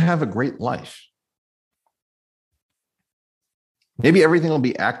not going to have a great life. Maybe everything will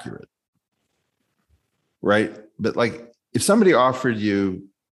be accurate, right? But like if somebody offered you,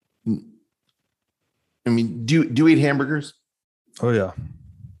 I mean, do you eat hamburgers? Oh, yeah.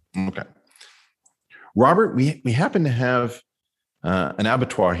 Okay. Robert, we happen to have an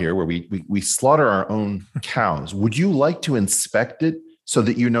abattoir here where we slaughter our own cows. Would you like to inspect it so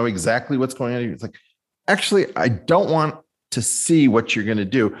that you know exactly what's going on? It's like, actually, I don't want to see what you're going to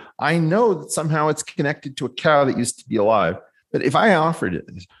do. I know that somehow it's connected to a cow that used to be alive. But if I offered it,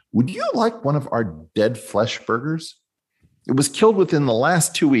 would you like one of our dead flesh burgers? It was killed within the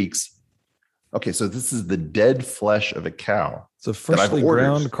last 2 weeks. Okay, so this is the dead flesh of a cow. It's a freshly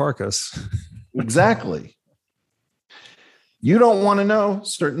ground carcass. Exactly. You don't want to know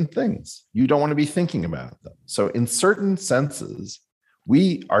certain things. You don't want to be thinking about them. So in certain senses,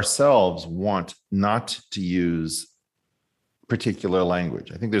 we ourselves want not to use particular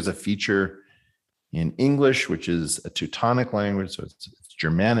language. I think there's a feature in English, which is a Teutonic language, so it's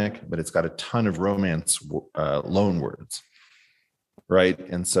Germanic, but it's got a ton of Romance loan words, right?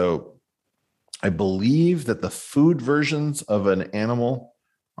 And so I believe that the food versions of an animal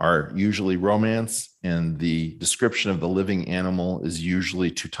are usually Romance, and the description of the living animal is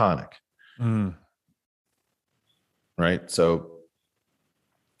usually Teutonic, right? So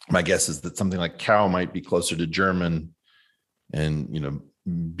my guess is that something like cow might be closer to German, and,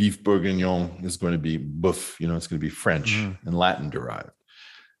 beef bourguignon is going to be boeuf, it's going to be French and Latin derived.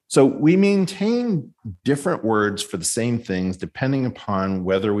 So we maintain different words for the same things depending upon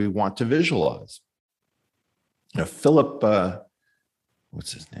whether we want to visualize. Philip,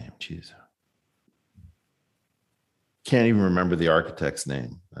 what's his name? Jeez. Can't even remember the architect's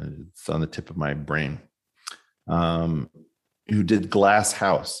name. It's on the tip of my brain. Who did Glass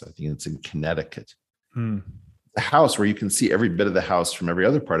House. I think it's in Connecticut. The house where you can see every bit of the house from every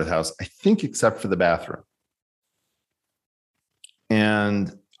other part of the house, I think, except for the bathroom.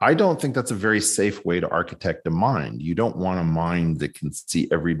 And I don't think that's a very safe way to architect a mind. You don't want a mind that can see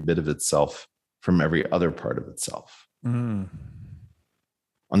every bit of itself from every other part of itself. On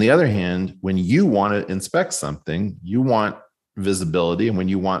the other hand, when you want to inspect something, you want visibility. And when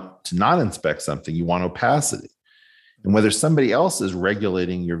you want to not inspect something, you want opacity. And whether somebody else is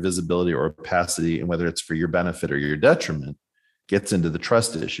regulating your visibility or opacity, and whether it's for your benefit or your detriment, gets into the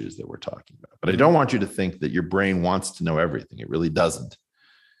trust issues that we're talking about. But I don't want you to think that your brain wants to know everything. It really doesn't.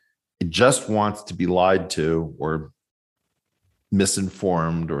 It just wants to be lied to or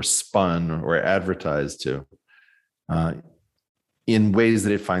misinformed or spun or advertised to in ways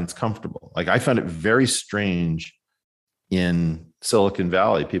that it finds comfortable. Like I found it very strange in Silicon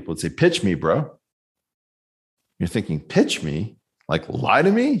Valley. People would say, pitch me, bro. You're thinking, pitch me? Like lie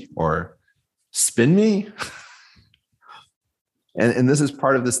to me or spin me? And this is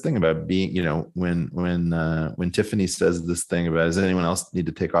part of this thing about being, when Tiffany says this thing about, does anyone else need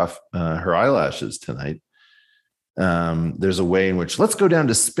to take off her eyelashes tonight? There's a way in which, let's go down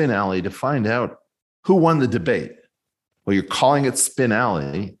to Spin Alley to find out who won the debate. Well, you're calling it Spin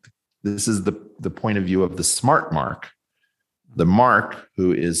Alley. This is the point of view of the smart mark. The mark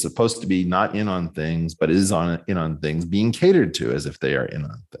who is supposed to be not in on things, but is in on things, being catered to as if they are in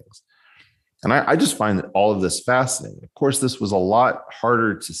on things. And I just find that all of this fascinating. Of course, this was a lot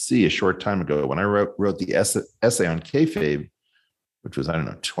harder to see a short time ago. When I wrote the essay on kayfabe, which was,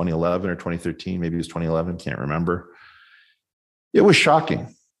 2011 or 2013, maybe it was 2011, can't remember. It was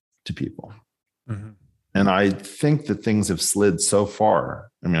shocking to people. And I think that things have slid so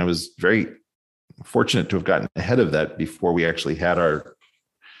far. I mean, I was very fortunate to have gotten ahead of that before we actually had our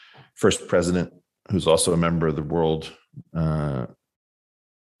first president, who's also a member of the World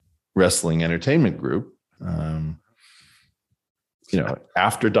Wrestling Entertainment Group.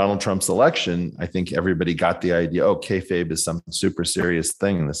 After Donald Trump's election, I think everybody got the idea, kayfabe is some super serious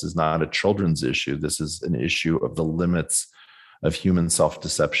thing. This is not a children's issue. This is an issue of the limits of human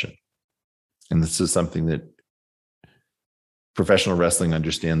self-deception. And this is something that professional wrestling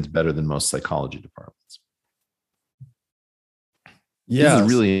understands better than most psychology departments. Yeah, this is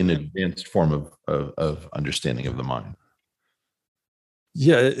really an advanced form of understanding of the mind.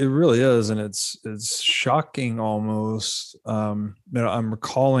 Yeah, it really is, and it's shocking almost. I'm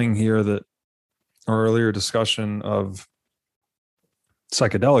recalling here that our earlier discussion of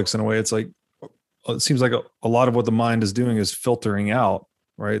psychedelics. In a way, it's like it seems like a lot of what the mind is doing is filtering out,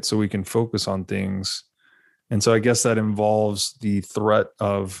 right? So we can focus on things. And so I guess that involves the threat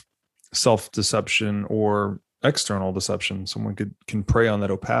of self-deception or external deception. Someone can prey on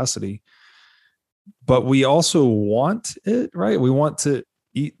that opacity. but we also want it, right? We want to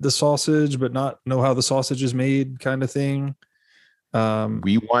eat the sausage, but not know how the sausage is made, kind of thing.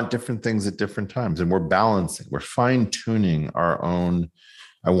 We want different things at different times, and we're balancing, we're fine tuning our own.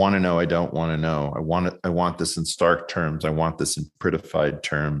 I want to know, I don't want to know. I want this in stark terms. I want this in prettified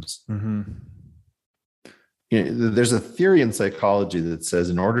terms. Mm-hmm. There's a theory in psychology that says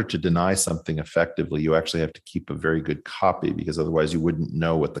in order to deny something effectively, you actually have to keep a very good copy, because otherwise you wouldn't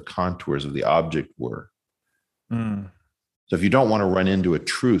know what the contours of the object were. Mm. So if you don't want to run into a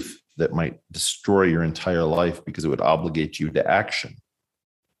truth that might destroy your entire life because it would obligate you to action.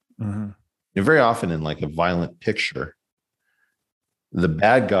 Mm-hmm. Very often in like a violent picture, the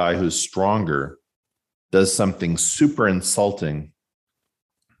bad guy who's stronger does something super insulting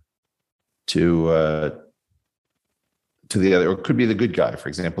to the other, or it could be the good guy. For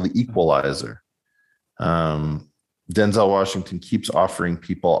example, the Equalizer. Denzel Washington keeps offering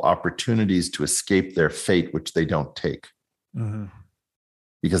people opportunities to escape their fate, which they don't take. Mm-hmm.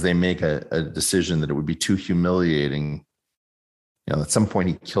 Because they make a decision that it would be too humiliating. At some point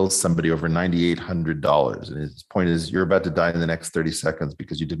he kills somebody over $9,800. And his point is, you're about to die in the next 30 seconds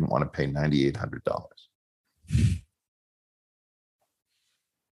because you didn't want to pay $9,800.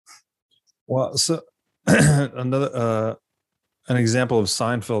 Well, so another, an example of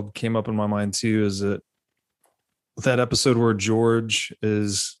Seinfeld came up in my mind too, is that episode where George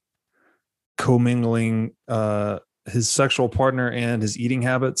is commingling, his sexual partner and his eating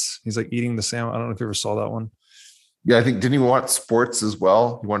habits. He's like eating the sandwich. I don't know if you ever saw that one. Yeah, I think, didn't he want sports as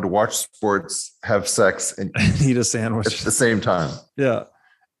well? He wanted to watch sports, have sex, and eat a sandwich at the same time. Yeah.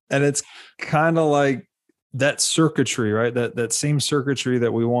 And it's kind of like that circuitry, right? That same circuitry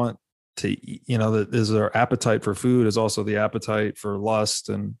that we want to eat, that is our appetite for food, is also the appetite for lust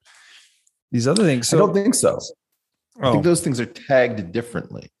and these other things. So I don't think so. I think those things are tagged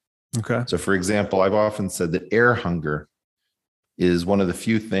differently. Okay. So, for example, I've often said that air hunger is one of the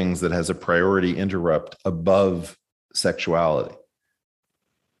few things that has a priority interrupt above sexuality.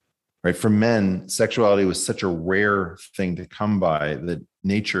 Right? For men, sexuality was such a rare thing to come by that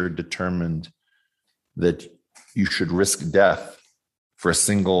nature determined that you should risk death for a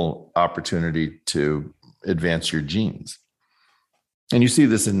single opportunity to advance your genes. And you see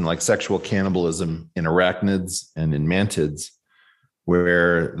this in like sexual cannibalism in arachnids and in mantids,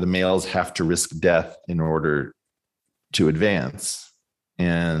 where the males have to risk death in order to advance.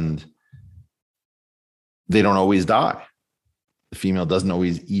 And they don't always die. The female doesn't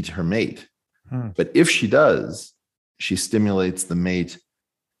always eat her mate. But if she does, she stimulates the mate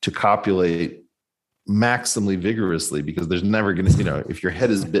to copulate maximally vigorously, because there's never going to, if your head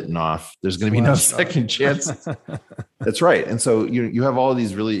is bitten off, there's going to be no second chance. That's right. And so you have all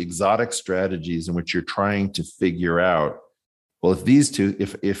these really exotic strategies in which you're trying to figure out, well, if these two,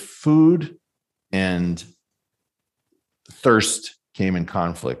 if food and thirst came in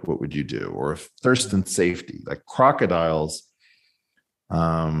conflict, what would you do? Or if thirst and safety, like crocodiles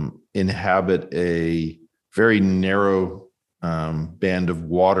inhabit a very narrow band of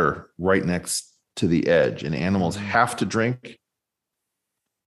water right next to the edge, and animals have to drink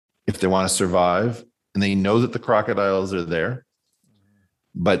if they want to survive. And they know that the crocodiles are there,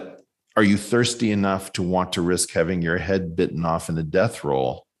 but are you thirsty enough to want to risk having your head bitten off in a death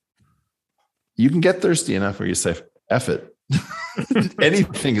roll? You can get thirsty enough where you say, F it.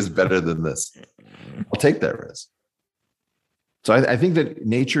 Anything is better than this. I'll take that risk. So I think that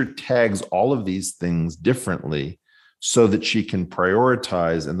nature tags all of these things differently so that she can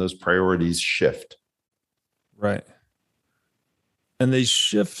prioritize, and those priorities shift. Right. And they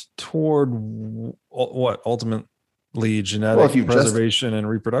shift toward what? Ultimately genetic preservation and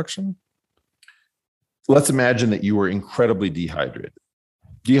reproduction? Let's imagine that you were incredibly dehydrated.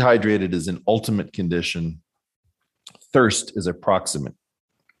 Dehydrated is an ultimate condition. Thirst is a proximate.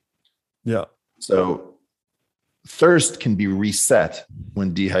 Yeah. So thirst can be reset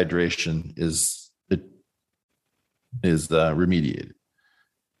when dehydration is remediated,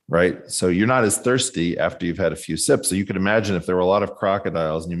 right? So you're not as thirsty after you've had a few sips. So you could imagine if there were a lot of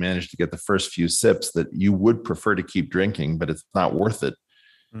crocodiles and you managed to get the first few sips, that you would prefer to keep drinking, but it's not worth it.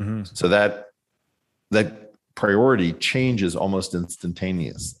 Mm-hmm. So that priority changes almost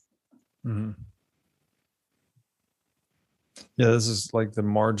instantaneously. Mm-hmm. Yeah, this is like the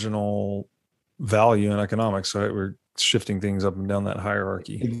marginal value in economics, right? We're shifting things up and down that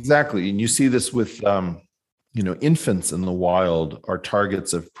hierarchy. Exactly. And you see this with, infants in the wild are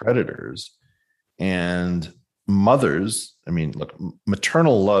targets of predators, and mothers. I mean, look,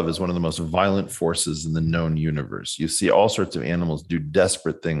 maternal love is one of the most violent forces in the known universe. You see all sorts of animals do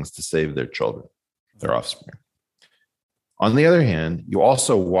desperate things to save their children, their offspring. On the other hand, you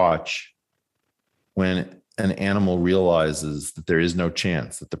also watch when an animal realizes that there is no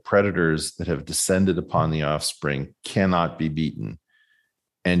chance, that the predators that have descended upon the offspring cannot be beaten.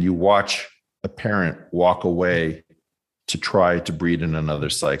 And you watch a parent walk away to try to breed in another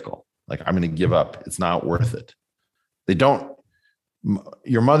cycle. Like, I'm going to give up. It's not worth it. They don't,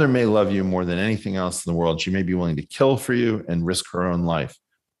 your mother may love you more than anything else in the world. She may be willing to kill for you and risk her own life.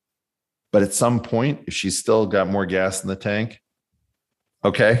 But at some point, if she's still got more gas in the tank,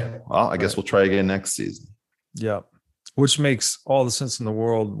 okay, well, I guess we'll try again next season. Yeah. Which makes all the sense in the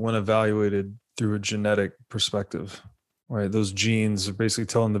world when evaluated through a genetic perspective, right? Those genes are basically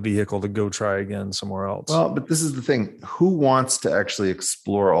telling the vehicle to go try again somewhere else. Well, but this is the thing. Who wants to actually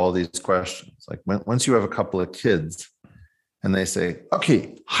explore all these questions? Like, once you have a couple of kids and they say,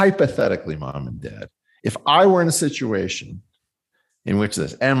 okay, hypothetically, mom and dad, if I were in a situation in which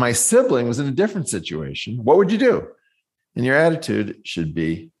this, and my sibling was in a different situation, what would you do? And your attitude should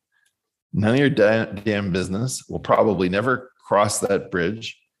be, none of your damn business. We'll probably never cross that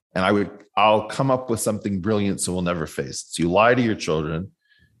bridge. And I'll come up with something brilliant so we'll never face it. So you lie to your children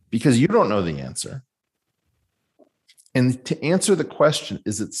because you don't know the answer. And to answer the question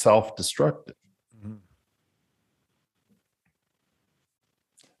is itself destructive.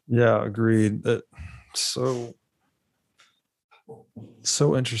 Yeah, agreed. That so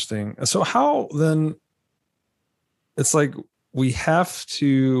interesting. So how then, it's like we have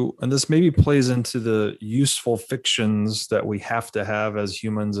to, and this maybe plays into the useful fictions that we have to have as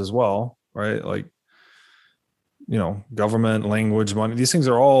humans as well, right? Like, government, language, money, these things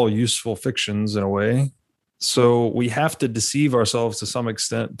are all useful fictions in a way. So we have to deceive ourselves to some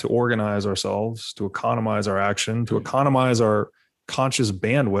extent to organize ourselves, to economize our action, to economize our conscious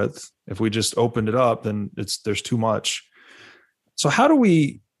bandwidth. If we just opened it up, then there's too much. So how do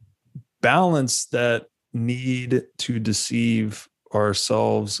we balance that need to deceive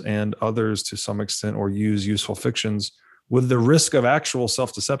ourselves and others to some extent, or use useful fictions with the risk of actual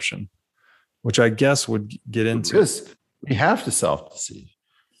self-deception, which I guess would get into risk? We have to self-deceive.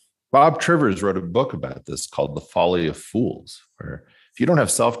 Bob Trivers wrote a book about this called The Folly of Fools, where if you don't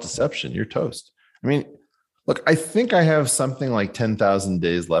have self-deception, you're toast. I mean, look, I think I have something like 10,000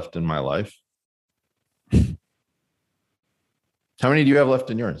 days left in my life. How many do you have left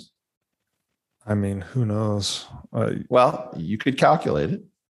in yours? I mean, who knows? Well, you could calculate it.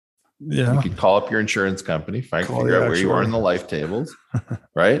 Yeah. You could call up your insurance company, figure out where you are in the life tables,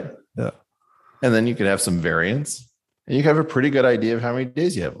 right? Yeah. And then you could have some variance, and you have a pretty good idea of how many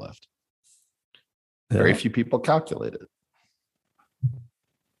days you have left. Yeah. Very few people calculate it.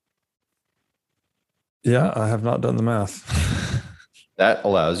 Yeah, I have not done the math. That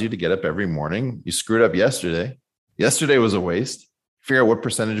allows you to get up every morning. You screwed up yesterday. Yesterday was a waste. Figure out what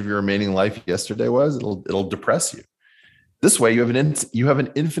percentage of your remaining life yesterday was. It'll depress you. This way, you have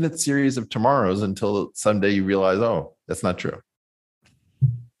an infinite series of tomorrows until someday you realize, oh, that's not true.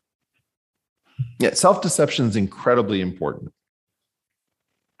 Yeah, self-deception is incredibly important.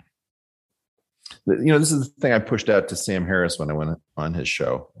 This is the thing I pushed out to Sam Harris when I went on his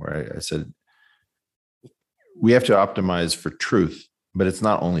show, where I said, we have to optimize for truth, but it's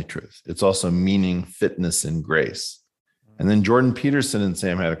not only truth. It's also meaning, fitness, and grace. And then Jordan Peterson and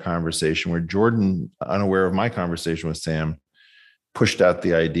Sam had a conversation where Jordan, unaware of my conversation with Sam, pushed out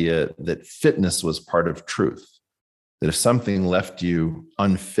the idea that fitness was part of truth. That if something left you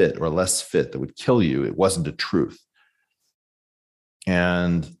unfit or less fit that would kill you, it wasn't a truth.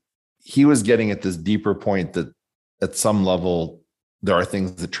 And he was getting at this deeper point that at some level, there are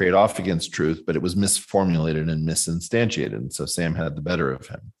things that trade off against truth, but it was misformulated and misinstantiated. And so Sam had the better of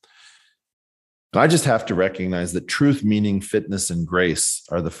him. And I just have to recognize that truth, meaning, fitness, and grace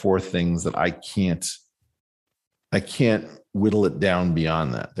are the four things that I can't whittle it down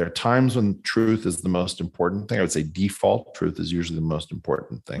beyond that. There are times when truth is the most important thing. I would say default truth is usually the most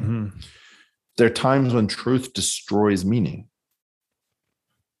important thing. Mm-hmm. There are times when truth destroys meaning.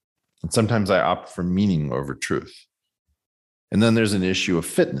 And sometimes I opt for meaning over truth. And then there's an issue of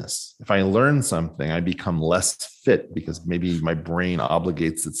fitness. If I learn something, I become less fit because maybe my brain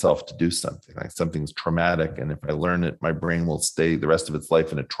obligates itself to do something, like something's traumatic. And if I learn it, my brain will stay the rest of its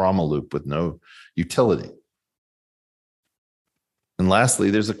life in a trauma loop with no utility. And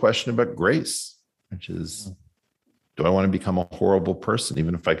lastly, there's a question about grace, which is, do I want to become a horrible person?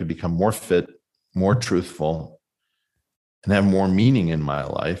 Even if I could become more fit, more truthful, and have more meaning in my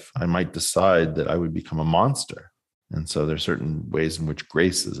life, I might decide that I would become a monster. And so there's certain ways in which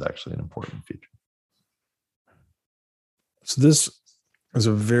grace is actually an important feature. So this is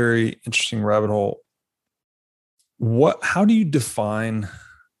a very interesting rabbit hole. How do you define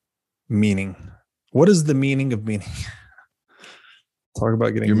meaning? What is the meaning of meaning? Talk about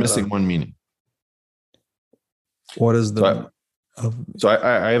getting. You're missing one meaning. What is So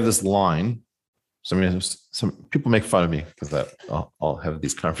I have this line. Some people make fun of me because I'll have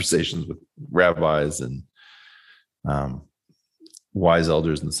these conversations with rabbis and wise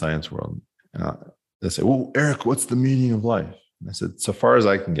elders in the science world. They say, "Well, Eric, what's the meaning of life?" And I said, so far as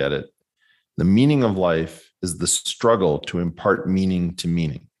I can get it, the meaning of life is the struggle to impart meaning to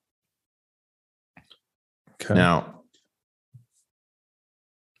meaning. Okay. Now,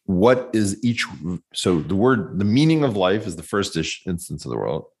 what is each? So the meaning of life is the first instance of the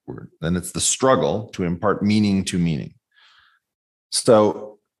word. Then it's the struggle to impart meaning to meaning.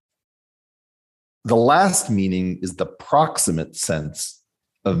 So the last meaning is the proximate sense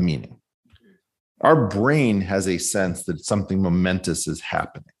of meaning. Our brain has a sense that something momentous is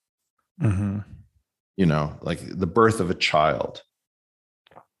happening. Mm-hmm. Like the birth of a child.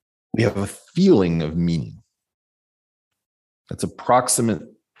 We have a feeling of meaning. That's a proximate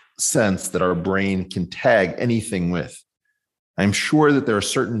sense that our brain can tag anything with. I'm sure that there are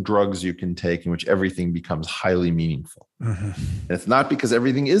certain drugs you can take in which everything becomes highly meaningful. Mm-hmm. And it's not because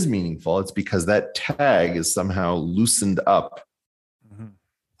everything is meaningful. It's because that tag is somehow loosened up. Mm-hmm.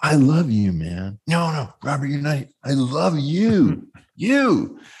 I love you, man. No, Robert, you're not. I love you.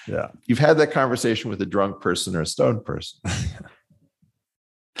 You. Yeah. You've had that conversation with a drunk person or a stoned person.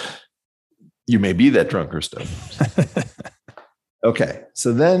 You may be that drunk or stoned person. Okay.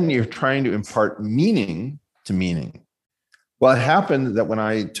 So then you're trying to impart meaning to meaning. Well, it happened that when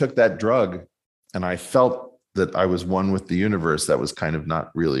I took that drug and I felt that I was one with the universe, that was kind of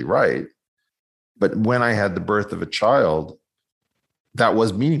not really right. But when I had the birth of a child, that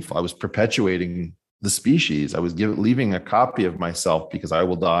was meaningful. I was perpetuating the species. I was leaving a copy of myself because I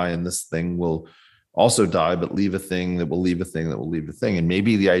will die and this thing will also die, but leave a thing that will leave a thing that will leave a thing. And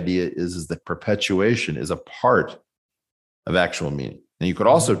maybe the idea is that perpetuation is a part of actual meaning. And you could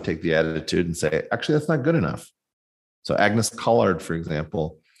also take the attitude and say, actually, that's not good enough. So Agnes Collard, for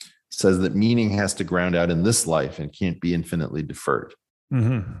example, says that meaning has to ground out in this life and can't be infinitely deferred.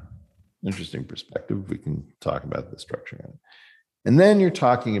 Mm-hmm. Interesting perspective. We can talk about the structure of it. And then you're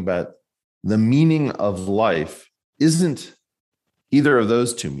talking about the meaning of life isn't either of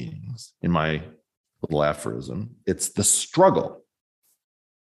those two meanings in my little aphorism. It's the struggle.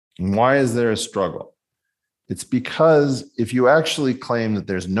 And why is there a struggle? It's because if you actually claim that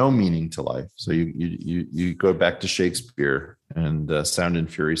there's no meaning to life, so you go back to Shakespeare and sound and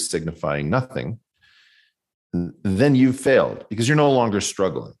fury signifying nothing, then you've failed because you're no longer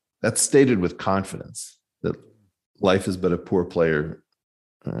struggling. That's stated with confidence, that life is but a poor player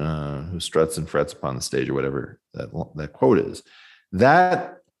who struts and frets upon the stage, or whatever that quote is.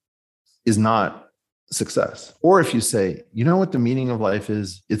 That is not success. Or if you say, you know what the meaning of life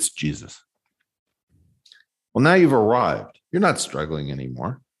is? It's Jesus. Well, now you've arrived. You're not struggling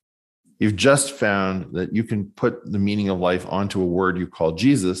anymore. You've just found that you can put the meaning of life onto a word you call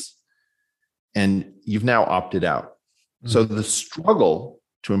Jesus, and you've now opted out. Mm-hmm. So the struggle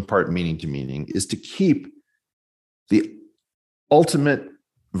to impart meaning to meaning is to keep the ultimate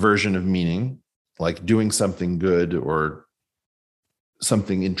version of meaning, like doing something good or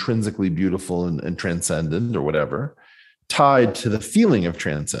something intrinsically beautiful and transcendent or whatever, tied to the feeling of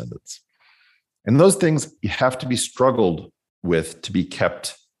transcendence. And those things you have to be struggled with to be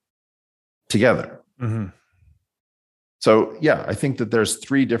kept together. Mm-hmm. So, yeah, I think that there's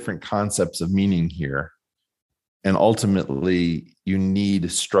three different concepts of meaning here. And ultimately, you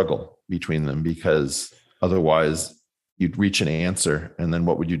need struggle between them, because otherwise you'd reach an answer. And then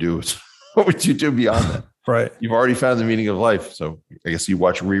what would you do? What would you do beyond that? Right. You've already found the meaning of life. So I guess you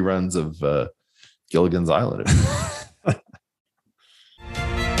watch reruns of Gilligan's Island.